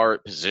as far as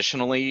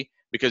positionally?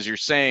 Because you're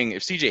saying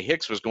if C.J.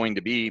 Hicks was going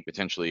to be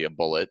potentially a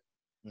Bullet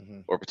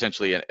or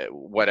potentially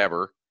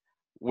whatever,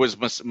 was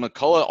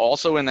McCullough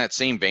also in that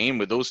same vein?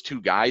 Would those 2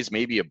 guys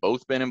maybe have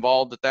both been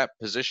involved at that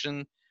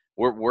position?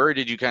 Where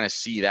did you kind of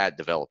see that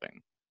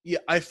developing? Yeah,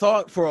 I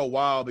thought for a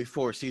while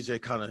before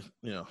CJ kind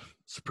of,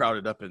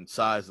 sprouted up in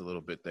size a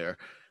little bit there,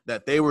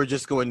 that they were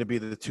just going to be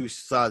the 2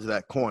 sides of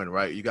that coin,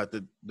 right? You got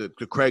the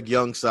Craig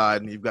Young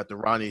side and you've got the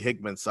Ronnie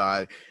Hickman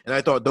side. And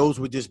I thought those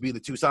would just be the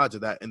 2 sides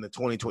of that in the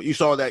 2020. You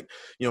saw that,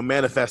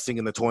 manifesting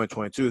in the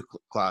 2022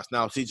 class.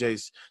 Now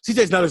CJ's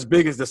not as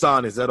big as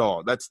Dasan is at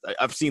all.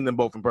 I've seen them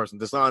both in person.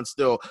 Dasan's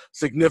still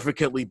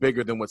significantly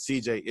bigger than what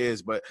CJ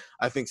is, but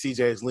I think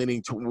CJ is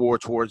leaning more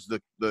towards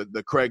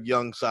the Craig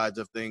Young sides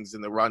of things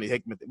and the Ronnie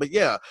Hickman. But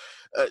yeah,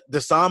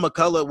 Dasan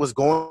McCullough was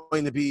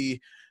going to be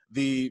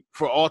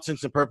for all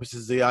intents and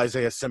purposes, the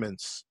Isaiah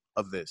Simmons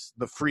of this,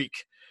 the freak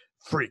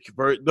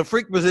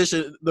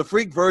position, the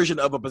freak version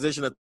of a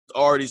position that's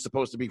already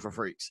supposed to be for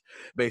freaks,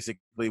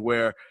 basically,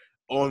 where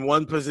on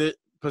one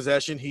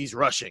possession he's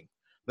rushing,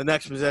 the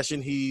next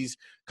possession he's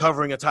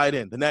covering a tight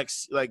end. The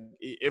next,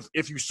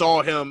 if you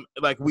saw him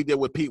like we did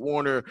with Pete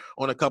Werner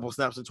on a couple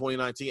snaps in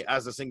 2019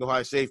 as a single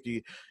high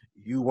safety,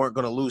 you weren't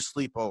going to lose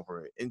sleep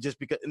over it. And just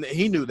because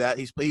he knew that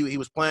he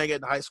was playing it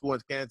in high school in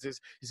Kansas,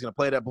 he's going to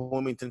play that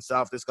Bloomington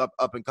South this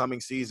up and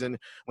coming season.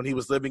 When he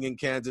was living in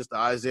Kansas, the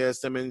Isaiah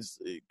Simmons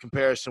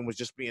comparison was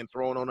just being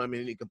thrown on him,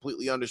 and he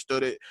completely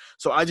understood it.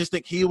 So I just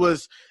think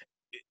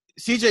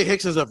C.J.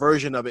 Hicks is a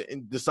version of it,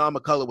 and Dasan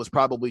McCullough was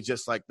probably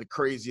just like the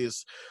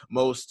craziest,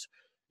 most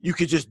you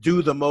could just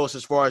do the most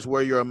as far as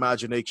where your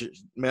imagination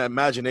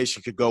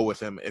could go with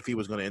him if he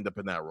was going to end up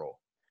in that role.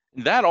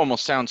 That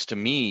almost sounds to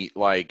me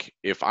like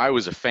if I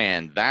was a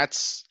fan,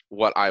 that's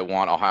what I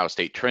want Ohio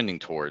State trending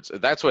towards.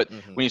 That's what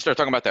when you start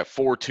talking about that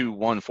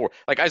 4-2-1-4,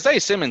 like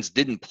Isaiah Simmons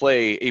didn't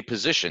play a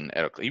position.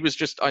 He was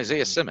just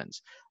Isaiah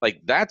Simmons.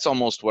 Like that's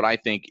almost what I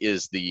think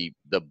is the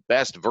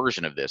best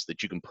version of this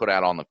that you can put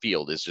out on the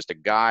field, is just a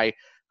guy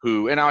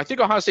who, and I think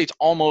Ohio State's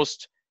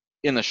almost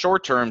in the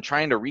short term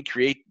trying to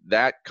recreate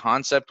that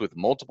concept with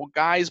multiple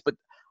guys, but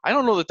I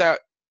don't know that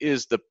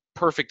is the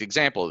perfect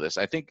example of this.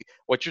 I think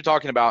what you're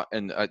talking about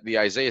and the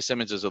Isaiah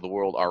Simmonses of the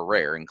world are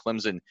rare, and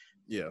Clemson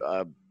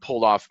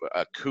pulled off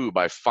a coup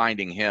by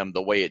finding him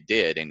the way it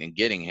did and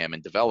getting him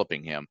and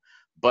developing him.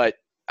 But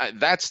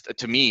that's,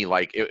 to me,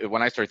 like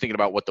when I start thinking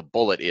about what the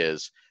Bullet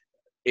is,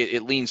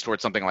 it leans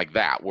towards something like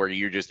that, where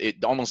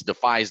it almost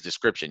defies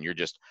description. You're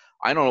just,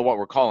 I don't know what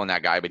we're calling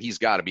that guy, but he's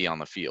got to be on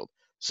the field.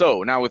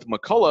 So now with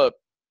McCullough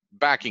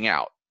backing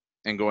out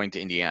and going to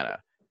Indiana,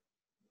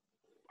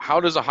 how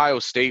does Ohio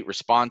State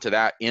respond to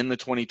that in the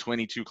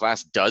 2022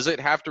 class? Does it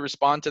have to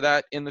respond to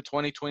that in the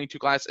 2022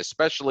 class,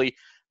 especially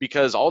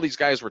because all these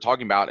guys we're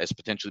talking about as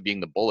potentially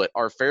being the Bullet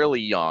are fairly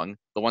young,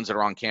 the ones that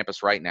are on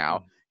campus right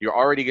now? You're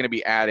already going to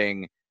be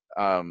adding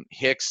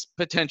Hicks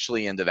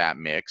potentially into that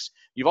mix.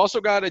 You've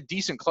also got a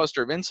decent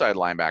cluster of inside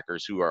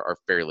linebackers who are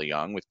fairly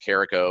young, with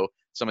Carrico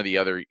some of the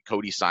other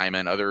Cody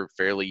Simon, other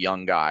fairly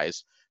young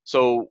guys.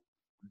 So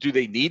do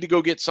they need to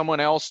go get someone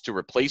else to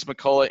replace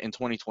McCullough in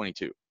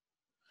 2022?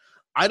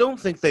 I don't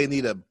think they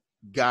need a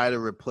guy to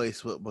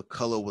replace what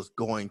McCullough was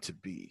going to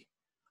be.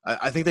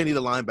 I think they need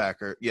a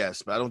linebacker,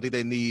 yes, but I don't think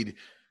they need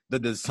the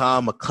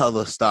Dasan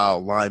McCullough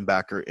style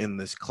linebacker in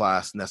this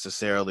class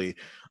necessarily.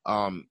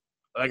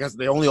 I guess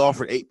they only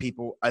offered 8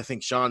 people. I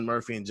think Sean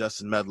Murphy and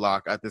Justin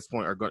Medlock at this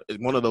point are going.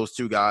 One of those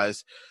two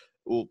guys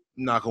will,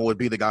 knock on wood,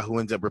 be the guy who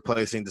ends up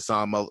replacing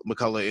Dasan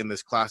McCullough in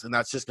this class, and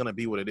that's just going to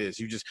be what it is.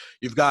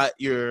 You've got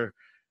your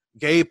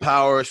Gabe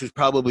Powers, who's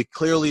probably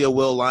clearly a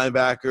will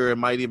linebacker and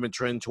might even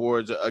trend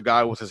towards a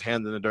guy with his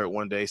hand in the dirt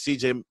one day.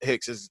 CJ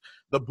Hicks is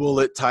the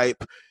bullet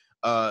type.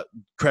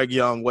 Craig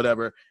Young,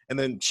 whatever, and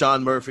then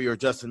Sean Murphy or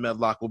Justin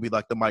Medlock will be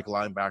like the Mike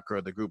linebacker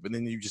of the group, and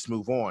then you just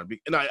move on.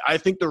 And I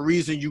think the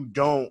reason you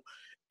don't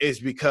is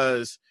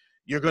because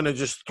you're going to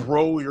just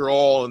throw your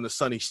all in the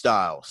Sonny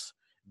Styles,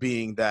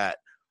 being that,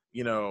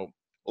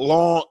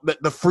 long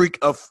the freak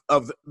of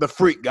the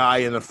freak guy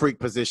in a freak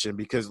position,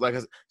 because like I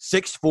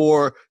said,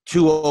 6'4",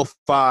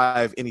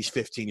 205, and he's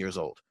 15 years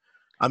old.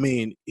 I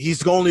mean,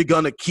 he's only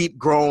going to keep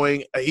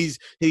growing.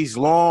 He's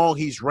long,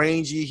 he's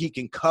rangy, he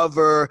can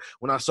cover.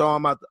 When I saw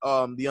him at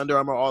the Under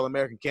Armour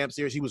All-American Camp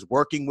Series, he was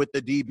working with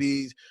the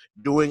DBs,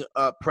 doing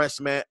press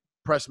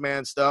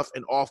man stuff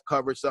and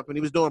off-coverage stuff, and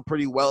he was doing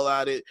pretty well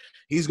at it.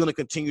 He's going to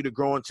continue to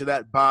grow into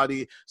that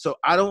body. So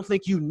I don't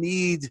think you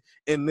need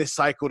in this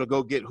cycle to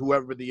go get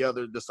whoever the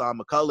other Dasan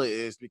McCullough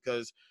is,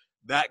 because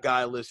that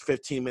guy lives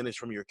 15 minutes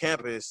from your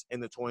campus in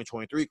the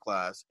 2023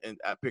 class and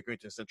at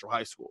Pickerington Central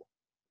High School.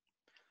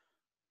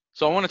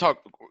 So I want to talk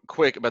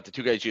quick about the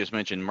two guys you just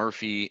mentioned,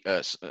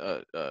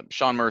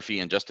 Sean Murphy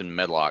and Justin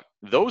Medlock.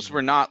 Those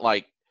were not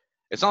like,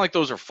 it's not like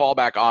those are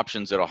fallback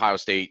options that Ohio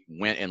State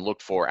went and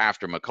looked for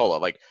after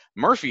McCullough. Like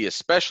Murphy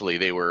especially,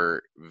 they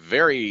were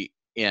very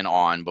in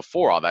on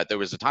before all that. There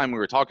was a time we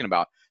were talking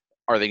about,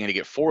 are they going to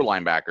get 4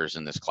 linebackers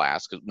in this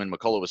class? Because when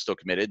McCullough was still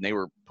committed, and they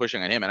were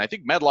pushing on him. And I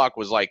think Medlock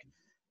was like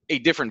a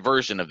different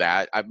version of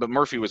that. But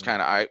Murphy was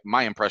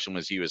my impression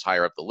was he was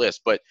higher up the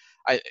list. But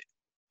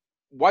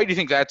why do you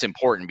think that's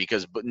important?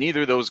 Because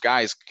neither of those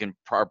guys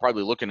are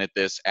probably looking at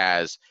this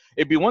as,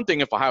 it'd be one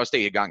thing if Ohio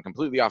State had gotten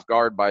completely off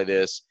guard by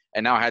this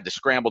and now had to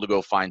scramble to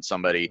go find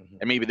somebody,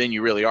 and maybe then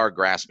you really are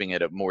grasping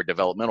at a more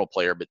developmental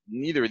player. But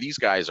neither of these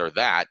guys are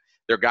that.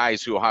 They're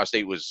guys who Ohio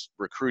State was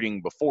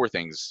recruiting before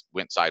things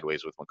went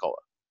sideways with McCullough.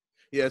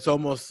 Yeah,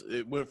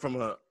 it went from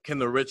a can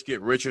the rich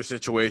get richer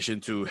situation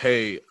to,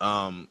 hey,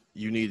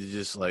 you need to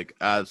just like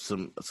add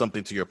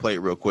something to your plate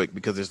real quick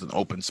because there's an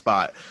open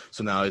spot.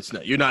 So now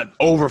you're not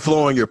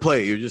overflowing your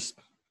plate. You're just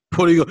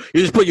putting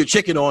your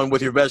chicken on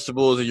with your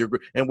vegetables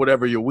and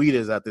whatever your wheat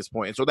is at this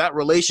point. And so that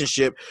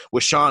relationship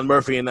with Sean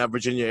Murphy in that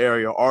Virginia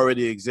area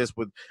already exists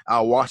with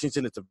Al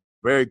Washington. It's a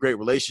very great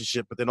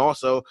relationship. But then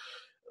also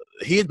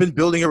he had been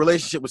building a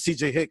relationship with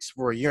CJ Hicks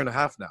for a year and a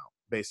half now,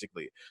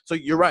 basically. So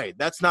you're right.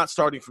 That's not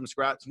starting from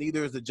scratch.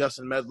 Neither is the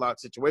Justin Medlock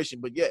situation.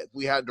 But yeah, if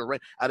we had to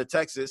rank out of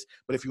Texas,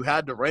 but if you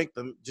had to rank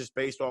them just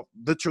based off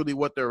literally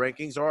what their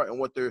rankings are and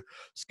what their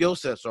skill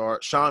sets are,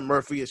 Sean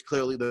Murphy is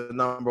clearly the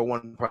number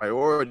one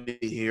priority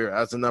here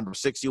as the number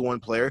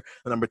 61 player.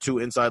 The number 2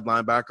 inside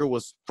linebacker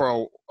was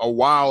for a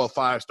while a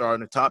 5-star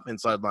and a top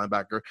inside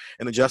linebacker.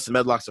 And then Justin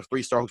Medlock's a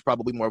 3-star who's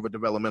probably more of a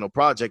developmental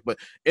project. But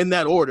in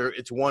that order,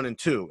 it's 1 and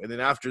 2. And then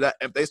after that,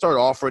 if they start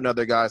offering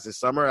other guys this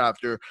summer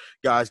after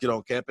guys get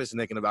on campus and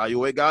they can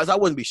evaluate guys, I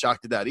wouldn't be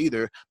shocked at that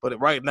either. But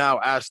right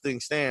now, as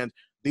things stand,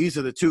 these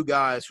are the 2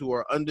 guys who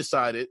are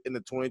undecided in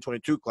the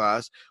 2022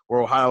 class where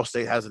Ohio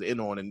State has it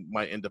in on and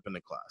might end up in the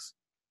class.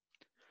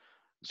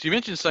 So you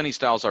mentioned Sonny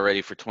Styles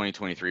already for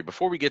 2023.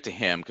 Before we get to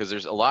him, because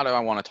there's a lot I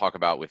want to talk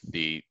about with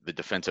the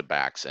defensive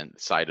backs and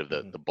side of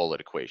the bullet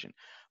equation.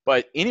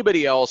 But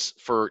anybody else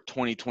for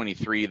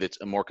 2023 that's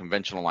a more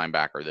conventional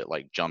linebacker that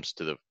like jumps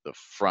to the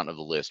front of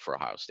the list for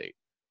Ohio State?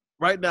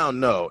 Right now,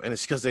 no, and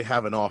it's because they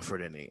haven't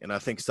offered any. And I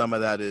think some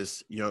of that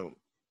is,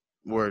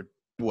 we're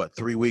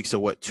 2 weeks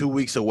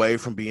away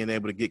from being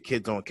able to get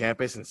kids on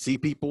campus and see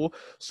people.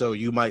 So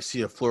you might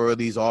see a flurry of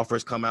these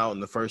offers come out in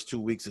the first 2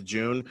 weeks of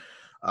June.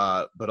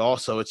 But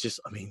also it's just,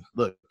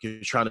 look,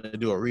 you're trying to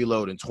do a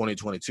reload in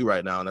 2022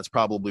 right now, and that's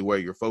probably where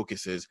your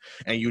focus is.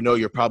 And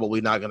you're probably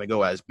not going to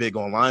go as big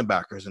on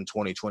linebackers in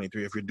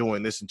 2023 if you're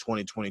doing this in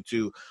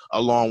 2022,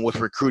 along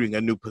with recruiting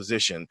a new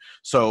position.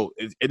 So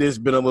it has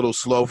been a little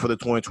slow for the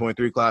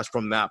 2023 class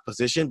from that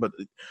position. But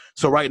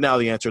so right now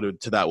the answer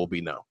to that will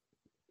be no.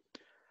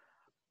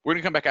 We're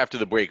going to come back after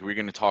the break. We're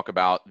going to talk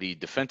about the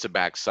defensive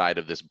back side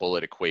of this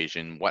bullet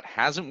equation, what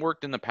hasn't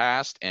worked in the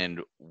past,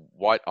 and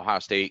what Ohio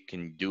State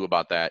can do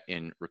about that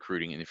in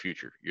recruiting in the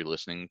future. You're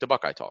listening to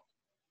Buckeye Talk.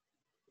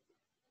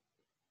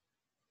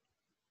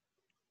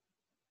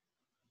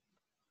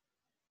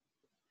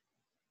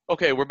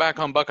 Okay, we're back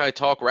on Buckeye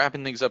Talk,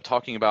 wrapping things up,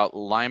 talking about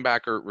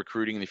linebacker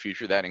recruiting in the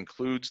future. That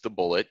includes the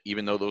bullet,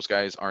 even though those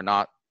guys are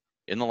not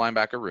in the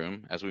linebacker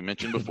room, as we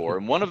mentioned before.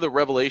 And one of the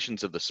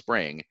revelations of the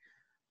spring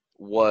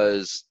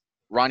was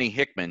Ronnie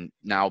Hickman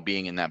now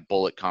being in that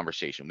bullet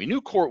conversation. We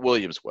knew Court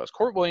Williams was.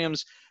 Court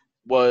Williams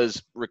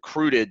was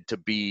recruited to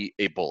be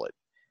a bullet.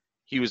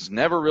 He was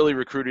never really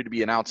recruited to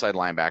be an outside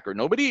linebacker.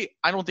 Nobody,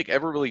 I don't think,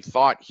 ever really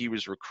thought he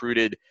was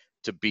recruited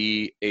to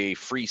be a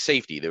free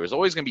safety. There was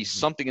always going to be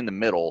something in the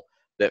middle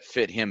that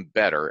fit him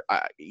better.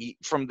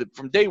 From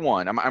day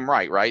one, I'm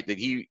right?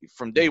 That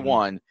from day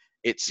one,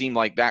 it seemed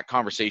like that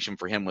conversation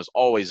for him was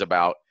always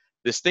about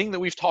this thing that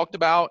we've talked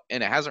about,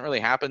 and it hasn't really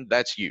happened.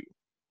 That's you.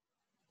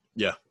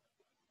 Yeah.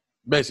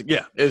 Basically,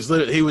 yeah. It's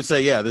literally, he would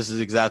say, yeah, this is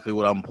exactly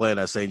what I'm playing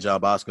at St.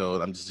 John Bosco,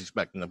 and I'm just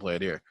expecting to play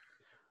it here.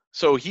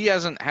 So he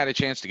hasn't had a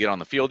chance to get on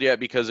the field yet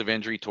because of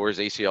injury, tore his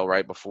ACL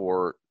right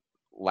before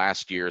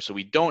last year. So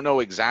we don't know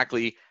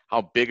exactly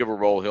how big of a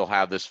role he'll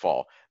have this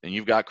fall. Then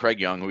you've got Craig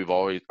Young, who we've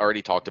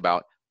already talked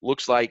about.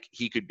 Looks like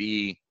he could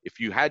be, if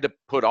you had to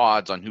put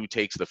odds on who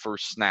takes the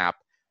first snap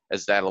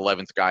as that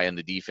 11th guy in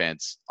the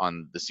defense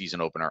on the season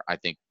opener, I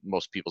think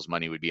most people's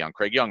money would be on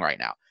Craig Young right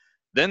now.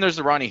 Then there's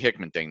the Ronnie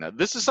Hickman thing. Now,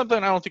 this is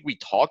something I don't think we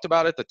talked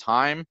about at the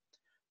time,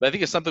 but I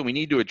think it's something we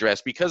need to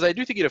address because I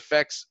do think it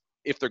affects,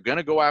 if they're going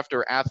to go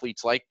after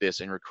athletes like this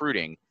in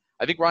recruiting,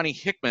 I think Ronnie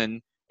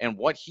Hickman and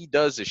what he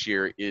does this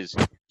year is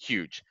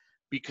huge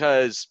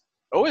because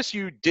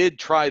OSU did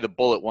try the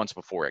bullet once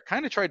before. It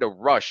kind of tried to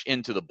rush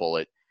into the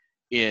bullet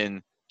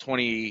in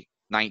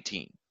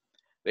 2019.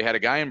 They had a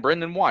guy in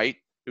Brendan White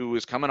who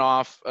was coming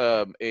off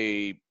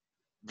a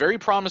very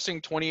promising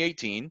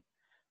 2018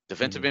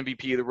 defensive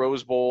MVP of the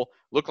Rose Bowl,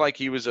 looked like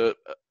he was a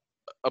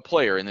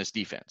player in this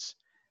defense.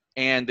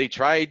 And they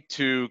tried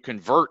to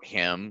convert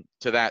him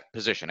to that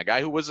position, a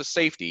guy who was a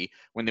safety.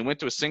 When they went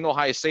to a single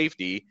high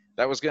safety,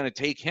 that was going to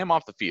take him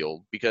off the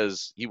field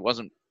because he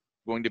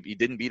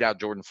didn't beat out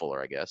Jordan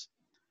Fuller, I guess.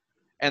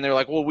 And they're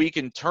like, well, we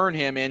can turn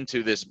him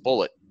into this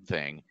bullet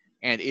thing.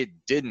 And it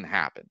didn't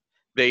happen.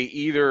 They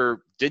either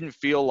didn't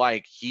feel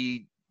like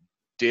he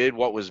did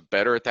what was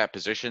better at that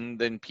position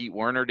than Pete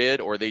Werner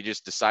did, or they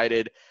just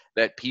decided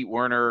that Pete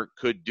Werner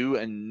could do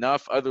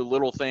enough other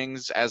little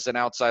things as an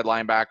outside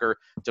linebacker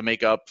to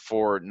make up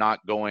for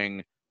not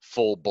going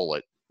full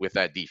bullet with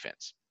that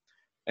defense.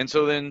 And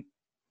so then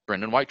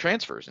Brendan White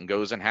transfers and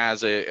goes and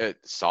has a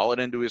solid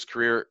end to his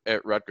career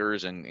at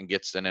Rutgers and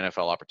gets an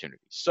NFL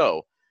opportunity.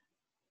 So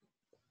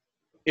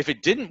if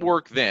it didn't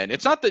work then,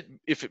 it's not that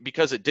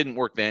because it didn't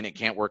work then, it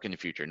can't work in the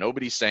future.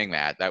 Nobody's saying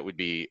that. That would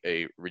be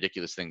a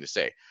ridiculous thing to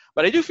say.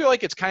 But I do feel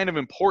like it's kind of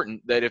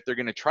important that if they're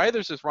going to try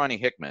this with Ronnie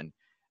Hickman,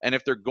 and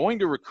if they're going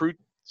to recruit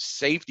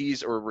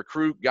safeties or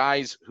recruit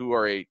guys who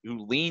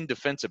lean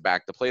defensive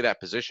back to play that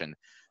position,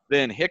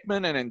 then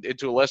Hickman and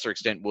to a lesser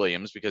extent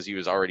Williams, because he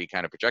was already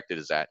kind of projected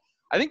as that.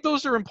 I think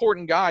those are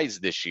important guys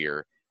this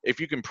year.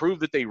 If you can prove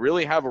that they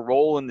really have a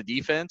role in the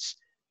defense,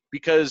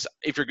 because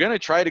if you're going to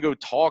try to go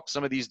talk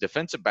some of these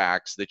defensive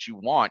backs that you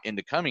want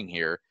into coming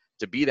here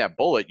to be that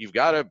bullet, you've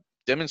got to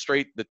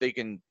demonstrate that they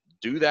can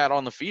do that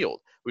on the field.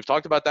 We've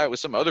talked about that with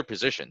some other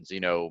positions,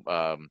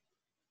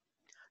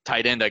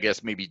 tight end, I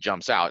guess, maybe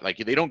jumps out. Like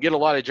they don't get a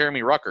lot of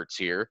Jeremy Ruckerts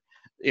here,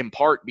 in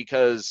part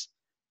because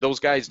those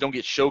guys don't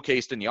get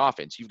showcased in the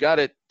offense. You've got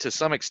it to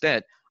some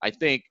extent. I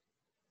think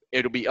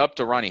it'll be up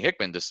to Ronnie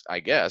Hickman, I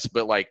guess,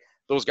 but like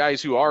those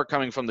guys who are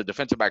coming from the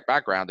defensive back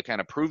background to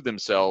kind of prove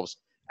themselves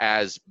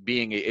as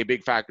being a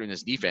big factor in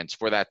this defense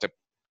for that to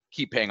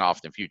keep paying off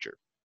in the future.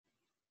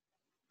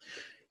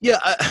 Yeah.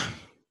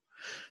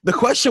 The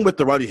question with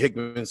the Ronnie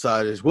Hickman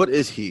side is, what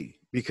is he?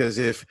 Because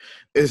is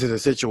it a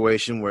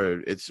situation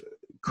where it's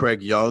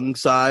Craig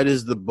Young's side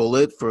is the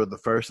bullet for the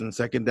first and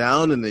second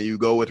down, and then you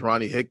go with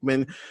Ronnie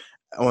Hickman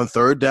on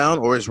third down,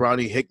 or is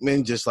Ronnie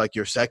Hickman just like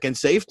your second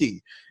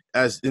safety?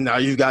 And now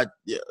you got,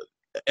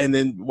 and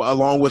then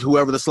along with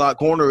whoever the slot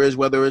corner is,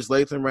 whether it's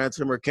Lathan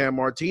Ransom or Cam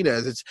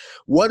Martinez, it's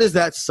what is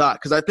that side?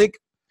 Because I think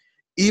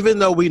even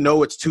though we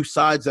know it's two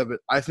sides of it,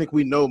 I think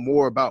we know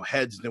more about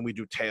heads than we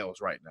do tails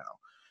right now.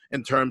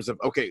 In terms of,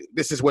 okay,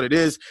 this is what it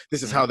is.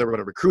 This is how they're going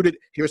to recruit it.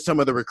 Here's some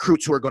of the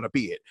recruits who are going to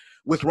be it.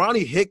 With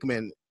Ronnie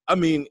Hickman, I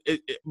mean,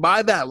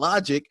 by that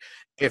logic,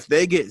 if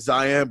they get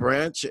Zion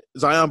Branch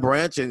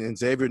and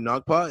Xavier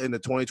Nagpa in the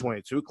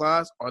 2022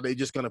 class, are they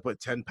just going to put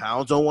 10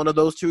 pounds on one of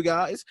those two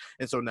guys?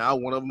 And so now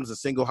one of them is a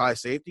single high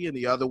safety and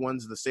the other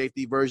one's the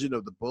safety version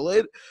of the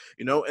bullet,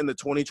 in the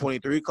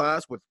 2023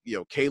 class with,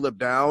 Caleb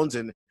Downs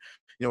and,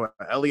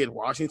 Elliot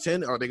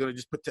Washington. Are they going to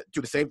just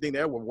do the same thing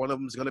there where one of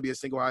them is going to be a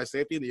single high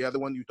safety and the other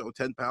one you throw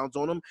 10 pounds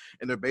on them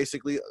and they're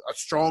basically a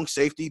strong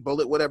safety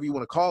bullet, whatever you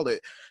want to call it.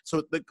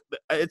 So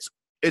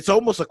it's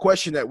almost a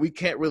question that we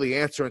can't really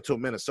answer until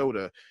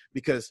Minnesota,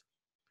 because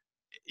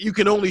you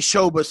can only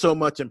show but so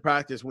much in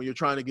practice when you're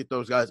trying to get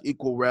those guys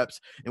equal reps.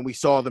 And we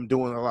saw them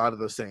doing a lot of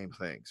the same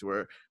things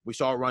where we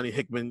saw Ronnie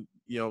Hickman,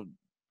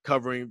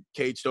 covering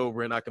caged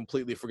over, and I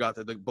completely forgot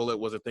that the bullet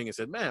was a thing and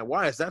said, man,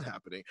 why is that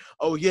happening?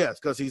 Oh yeah, it's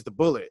because he's the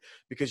bullet,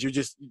 because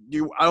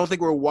I don't think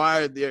we're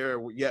wired there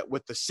yet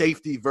with the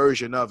safety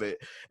version of it.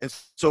 And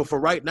so for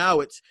right now,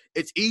 it's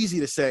easy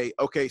to say,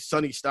 okay,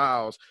 Sonny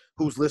Styles,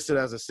 who's listed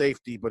as a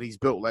safety, but he's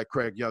built like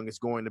Craig Young, is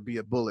going to be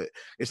a bullet.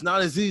 It's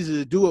not as easy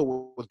to do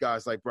it with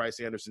guys like Bryce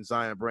Anderson,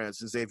 Zion Branch,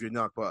 and Xavier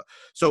Nagpa.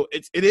 So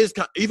it is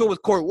even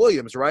with Court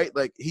Williams, right?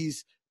 Like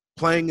he's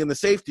playing in the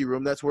safety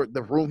room. That's where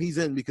the room he's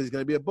in because he's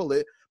going to be a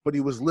Bullet, but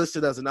he was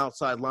listed as an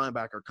outside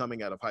linebacker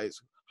coming out of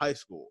high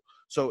school.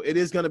 So it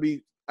is going to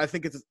be, I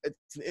think it's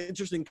an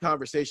interesting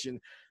conversation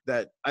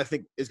that I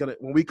think is going to,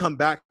 when we come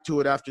back to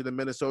it after the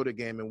Minnesota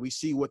game and we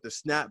see what the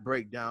snap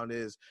breakdown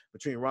is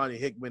between Ronnie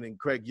Hickman and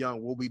Craig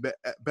Young, we'll be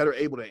better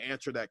able to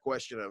answer that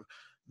question of,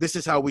 this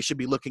is how we should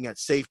be looking at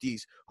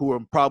safeties who are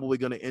probably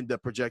going to end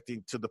up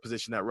projecting to the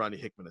position that Ronnie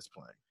Hickman is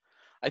playing.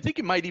 I think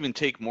it might even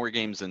take more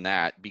games than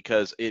that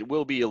because it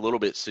will be a little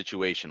bit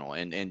situational.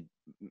 And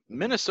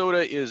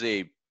Minnesota's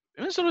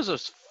a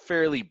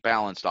fairly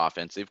balanced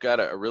offense. They've got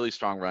a really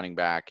strong running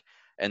back,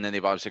 and then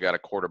they've obviously got a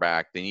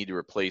quarterback. They need to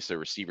replace their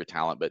receiver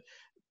talent, but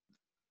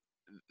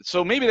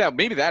so maybe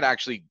that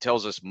actually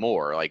tells us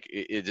more. Like,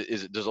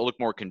 does it look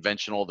more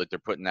conventional that they're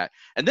putting that,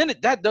 and then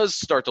that does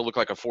start to look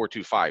like a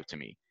 4-2-5 to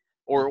me.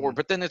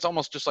 But then it's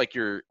almost just like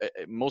your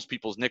most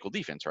people's nickel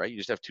defense, right? You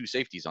just have two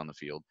safeties on the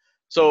field.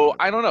 So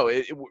I don't know.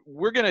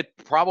 We're going to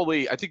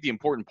probably, I think the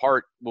important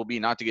part will be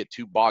not to get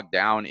too bogged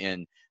down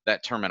in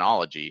that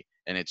terminology.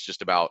 And it's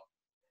just about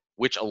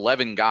which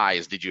 11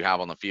 guys did you have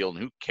on the field,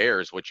 and who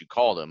cares what you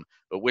called them,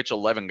 but which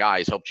 11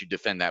 guys helped you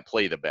defend that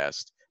play the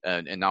best,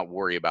 and not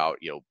worry about,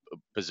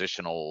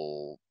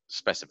 positional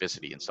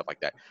specificity and stuff like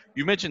that.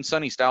 You mentioned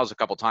Sonny Styles a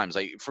couple times.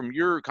 Like, from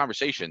your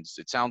conversations,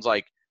 it sounds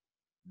like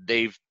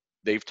they've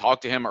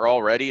talked to him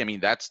already. I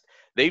mean,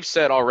 they've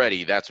said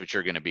already that's what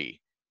you're going to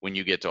be when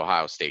you get to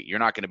Ohio State. You're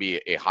not going to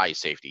be a high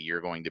safety.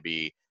 You're going to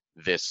be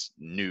this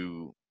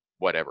new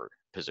whatever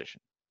position.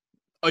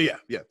 Oh, yeah.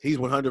 He's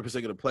 100%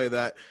 going to play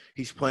that.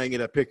 He's playing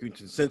it at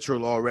Pickerington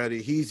Central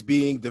already. He's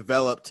being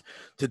developed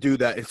to do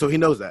that, and so he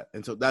knows that.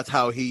 And so that's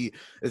how he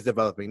is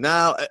developing.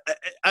 Now,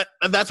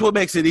 and that's what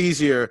makes it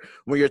easier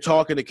when you're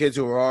talking to kids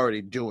who are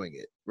already doing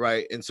it,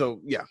 right? And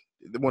so,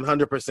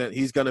 100%,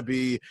 he's going to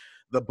be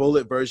the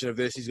Bullet version of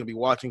this. He's going to be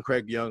watching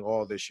Craig Young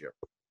all this year.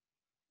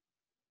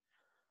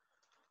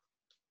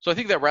 So I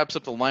think that wraps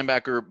up the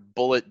linebacker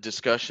Bullet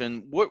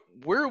discussion.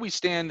 Where do we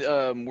stand?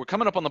 We're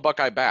coming up on the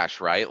Buckeye Bash,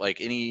 right?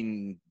 Like,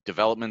 any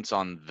developments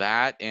on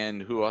that,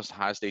 and who else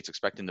Ohio State's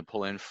expecting to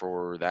pull in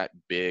for that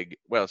big,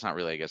 well, it's not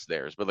really, I guess,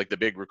 theirs, but like the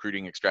big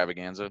recruiting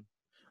extravaganza?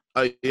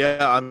 I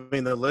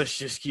mean, the list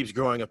just keeps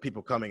growing of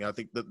people coming. I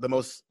think the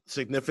most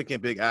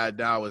significant big ad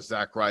now is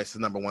Zach Rice, the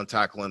number one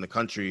tackle in the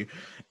country.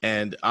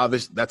 And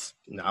obviously that's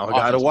now a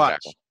guy to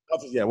watch.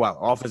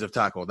 Offensive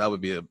tackle. That would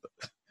be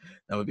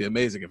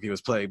amazing if he was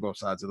playing both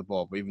sides of the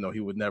ball, but even though he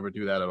would never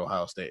do that at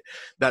Ohio State.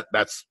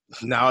 That's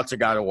now it's a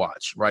guy to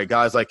watch, right?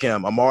 Guys like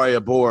him, Amari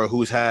Abor,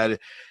 who's had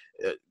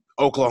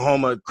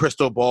Oklahoma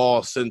crystal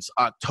ball since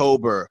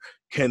October.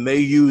 Can they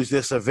use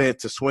this event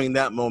to swing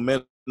that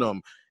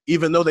momentum?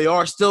 Even though they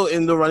are still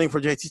in the running for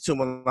JT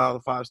Tuimoloau,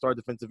 the five-star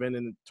defensive end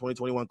in the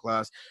 2021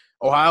 class,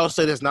 Ohio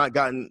State has not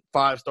gotten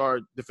five-star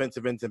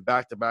defensive ends in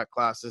back-to-back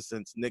classes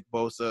since Nick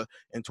Bosa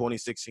in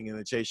 2016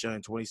 and Chase Young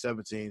in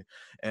 2017.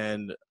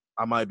 And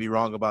I might be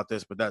wrong about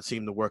this, but that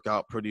seemed to work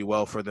out pretty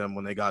well for them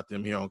when they got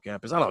them here on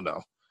campus. I don't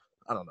know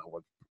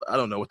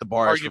what the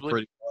bar is for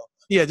pretty well.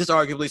 Yeah, just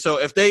arguably. So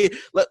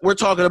we're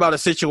talking about a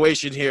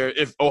situation here.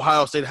 If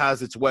Ohio State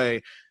has its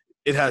way,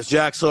 it has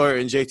Jack Sawyer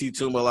and JT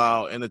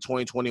Tuimoloau in the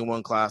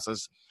 2021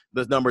 classes,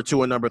 the number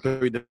 2 and number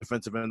 3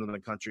 defensive end in the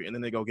country. And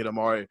then they go get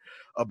Amari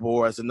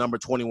Abor as the number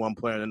 21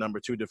 player and the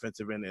number 2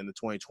 defensive end in the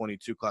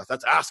 2022 class.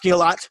 That's asking a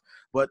lot,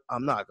 but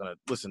I'm not going to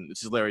 – listen,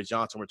 this is Larry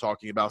Johnson we're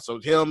talking about. So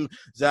him,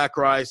 Zach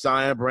Rice,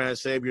 Zion Brand,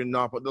 Xavier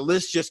Napa, the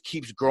list just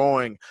keeps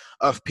growing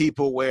of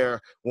people where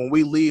when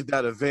we leave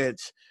that event,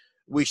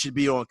 we should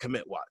be on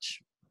commit watch.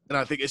 And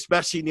I think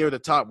especially near the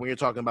top when you're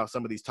talking about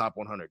some of these top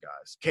 100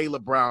 guys.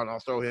 Caleb Brown, I'll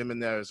throw him in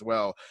there as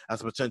well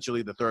as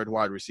potentially the third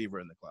wide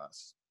receiver in the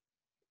class.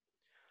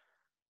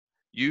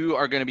 You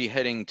are going to be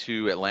heading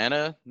to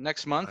Atlanta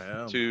next month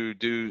to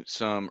do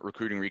some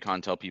recruiting recon.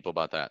 Tell people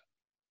about that.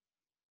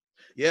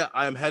 Yeah,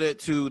 I'm headed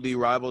to the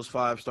Rivals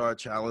 5-Star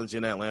Challenge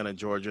in Atlanta,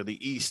 Georgia,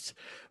 the East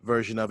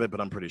version of it, but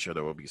I'm pretty sure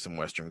there will be some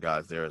Western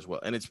guys there as well.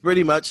 And it's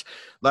pretty much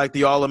like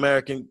the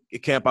All-American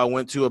camp I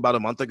went to about a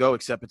month ago,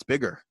 except it's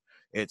bigger.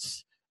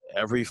 It's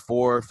every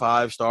 4 or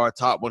 5-star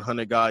top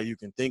 100 guy you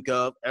can think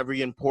of,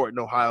 every important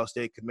Ohio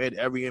State commit,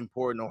 every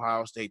important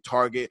Ohio State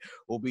target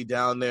will be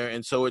down there.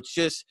 And so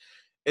it's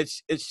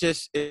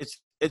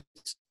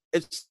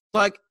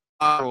like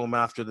our room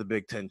after the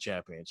Big Ten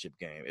championship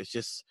game. It's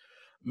just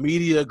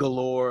media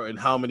galore, and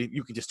how many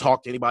you can just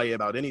talk to anybody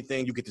about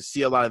anything. You get to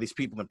see a lot of these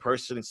people in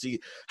person and see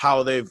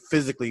how they've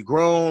physically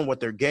grown, what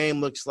their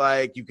game looks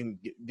like. You can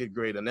get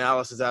great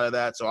analysis out of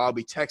that. So I'll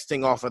be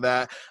texting off of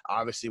that.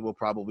 Obviously, we'll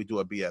probably do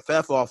a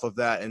BFF off of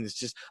that. And it's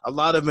just a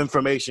lot of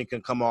information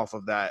can come off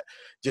of that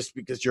just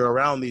because you're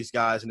around these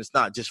guys, and it's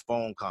not just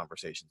phone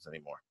conversations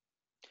anymore.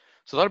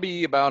 So that'll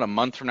be about a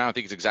month from now. I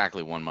think it's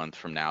exactly 1 month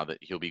from now that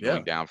he'll be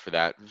going down for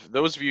that. For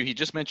those of you, he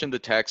just mentioned the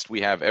text.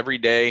 We have every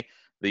day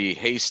the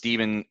Hey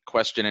Steven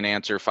question and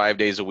answer 5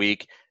 days a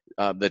week.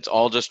 That's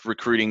all just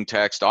recruiting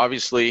text.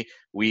 Obviously,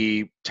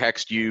 we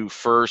text you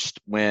first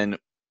when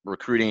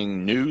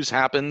recruiting news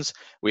happens.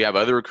 We have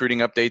other recruiting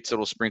updates that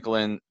will sprinkle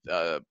in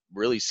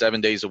really 7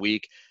 days a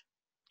week.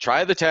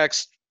 try the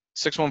text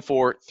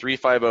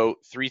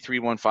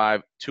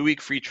 614-350-3315,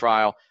 2-week free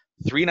trial,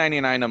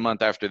 $3.99 a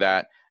month after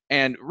that.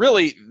 And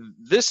really,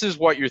 this is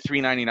what your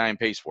 $3.99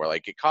 pays for.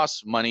 Like, it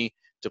costs money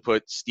to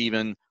put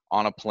Steven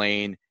on a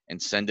plane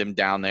and send him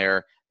down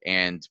there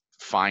and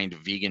find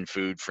vegan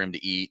food for him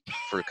to eat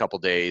for a couple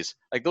days.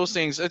 Like, those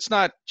things, it's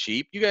not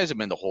cheap. You guys have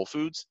been to Whole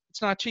Foods.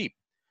 It's not cheap.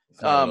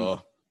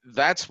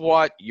 That's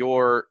what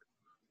your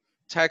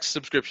text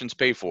subscriptions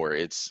pay for.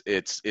 It's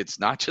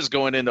not just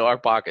going into our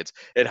pockets.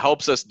 It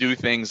helps us do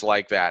things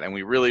like that. And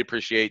we really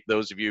appreciate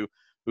those of you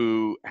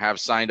who have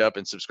signed up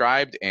and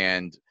subscribed.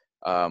 And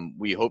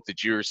we hope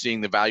that you're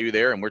seeing the value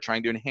there, and we're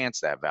trying to enhance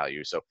that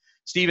value. So,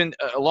 Steven,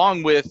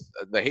 along with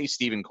the Hey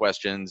Steven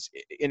questions,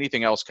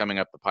 anything else coming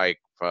up the pike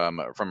from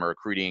a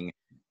recruiting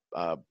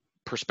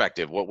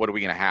perspective? What are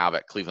we going to have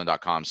at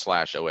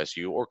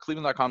cleveland.com/OSU or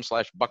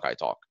cleveland.com/Buckeye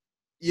Talk?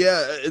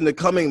 Yeah, in the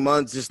coming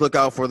months, just look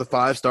out for the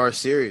 5-star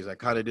series. I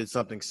kind of did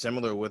something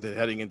similar with it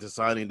heading into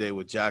signing day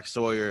with Jack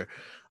Sawyer,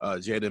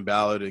 Jaden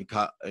Ballard, and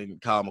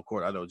Kyle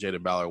McCord. I know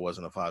Jaden Ballard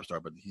wasn't a 5-star,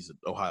 but he's an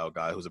Ohio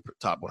guy who's a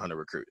top 100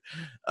 recruit.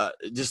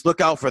 Just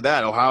look out for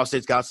that. Ohio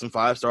State's got some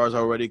 5-stars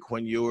already: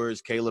 Quinn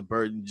Ewers, Caleb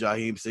Burton,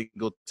 Jaheim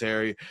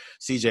Singletary,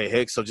 C.J.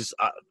 Hicks. So just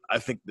I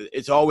think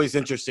it's always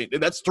interesting.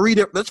 That's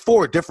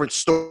 4 different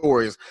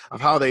stories of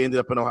how they ended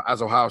up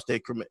as Ohio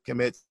State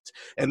commits,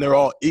 and they're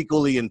all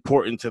equally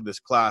important to this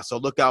class. So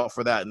look out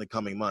for that in the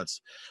coming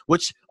months.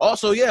 Which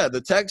also, yeah, the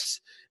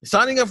Tex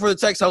signing up for the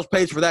Tex helps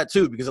page for that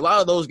too, because a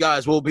lot of those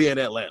guys will be in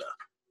Atlanta.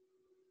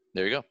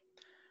 There you go.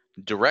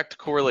 Direct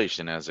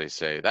correlation, as they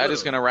say. That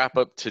is going to wrap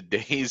up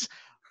today's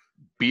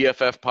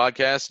BFF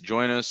podcast.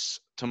 Join us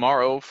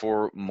tomorrow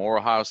for more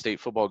Ohio State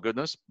football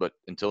goodness. But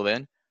until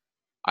then,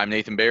 I'm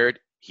Nathan Baird.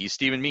 He's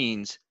Steven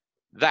Means.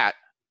 That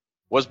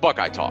was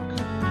Buckeye Talk.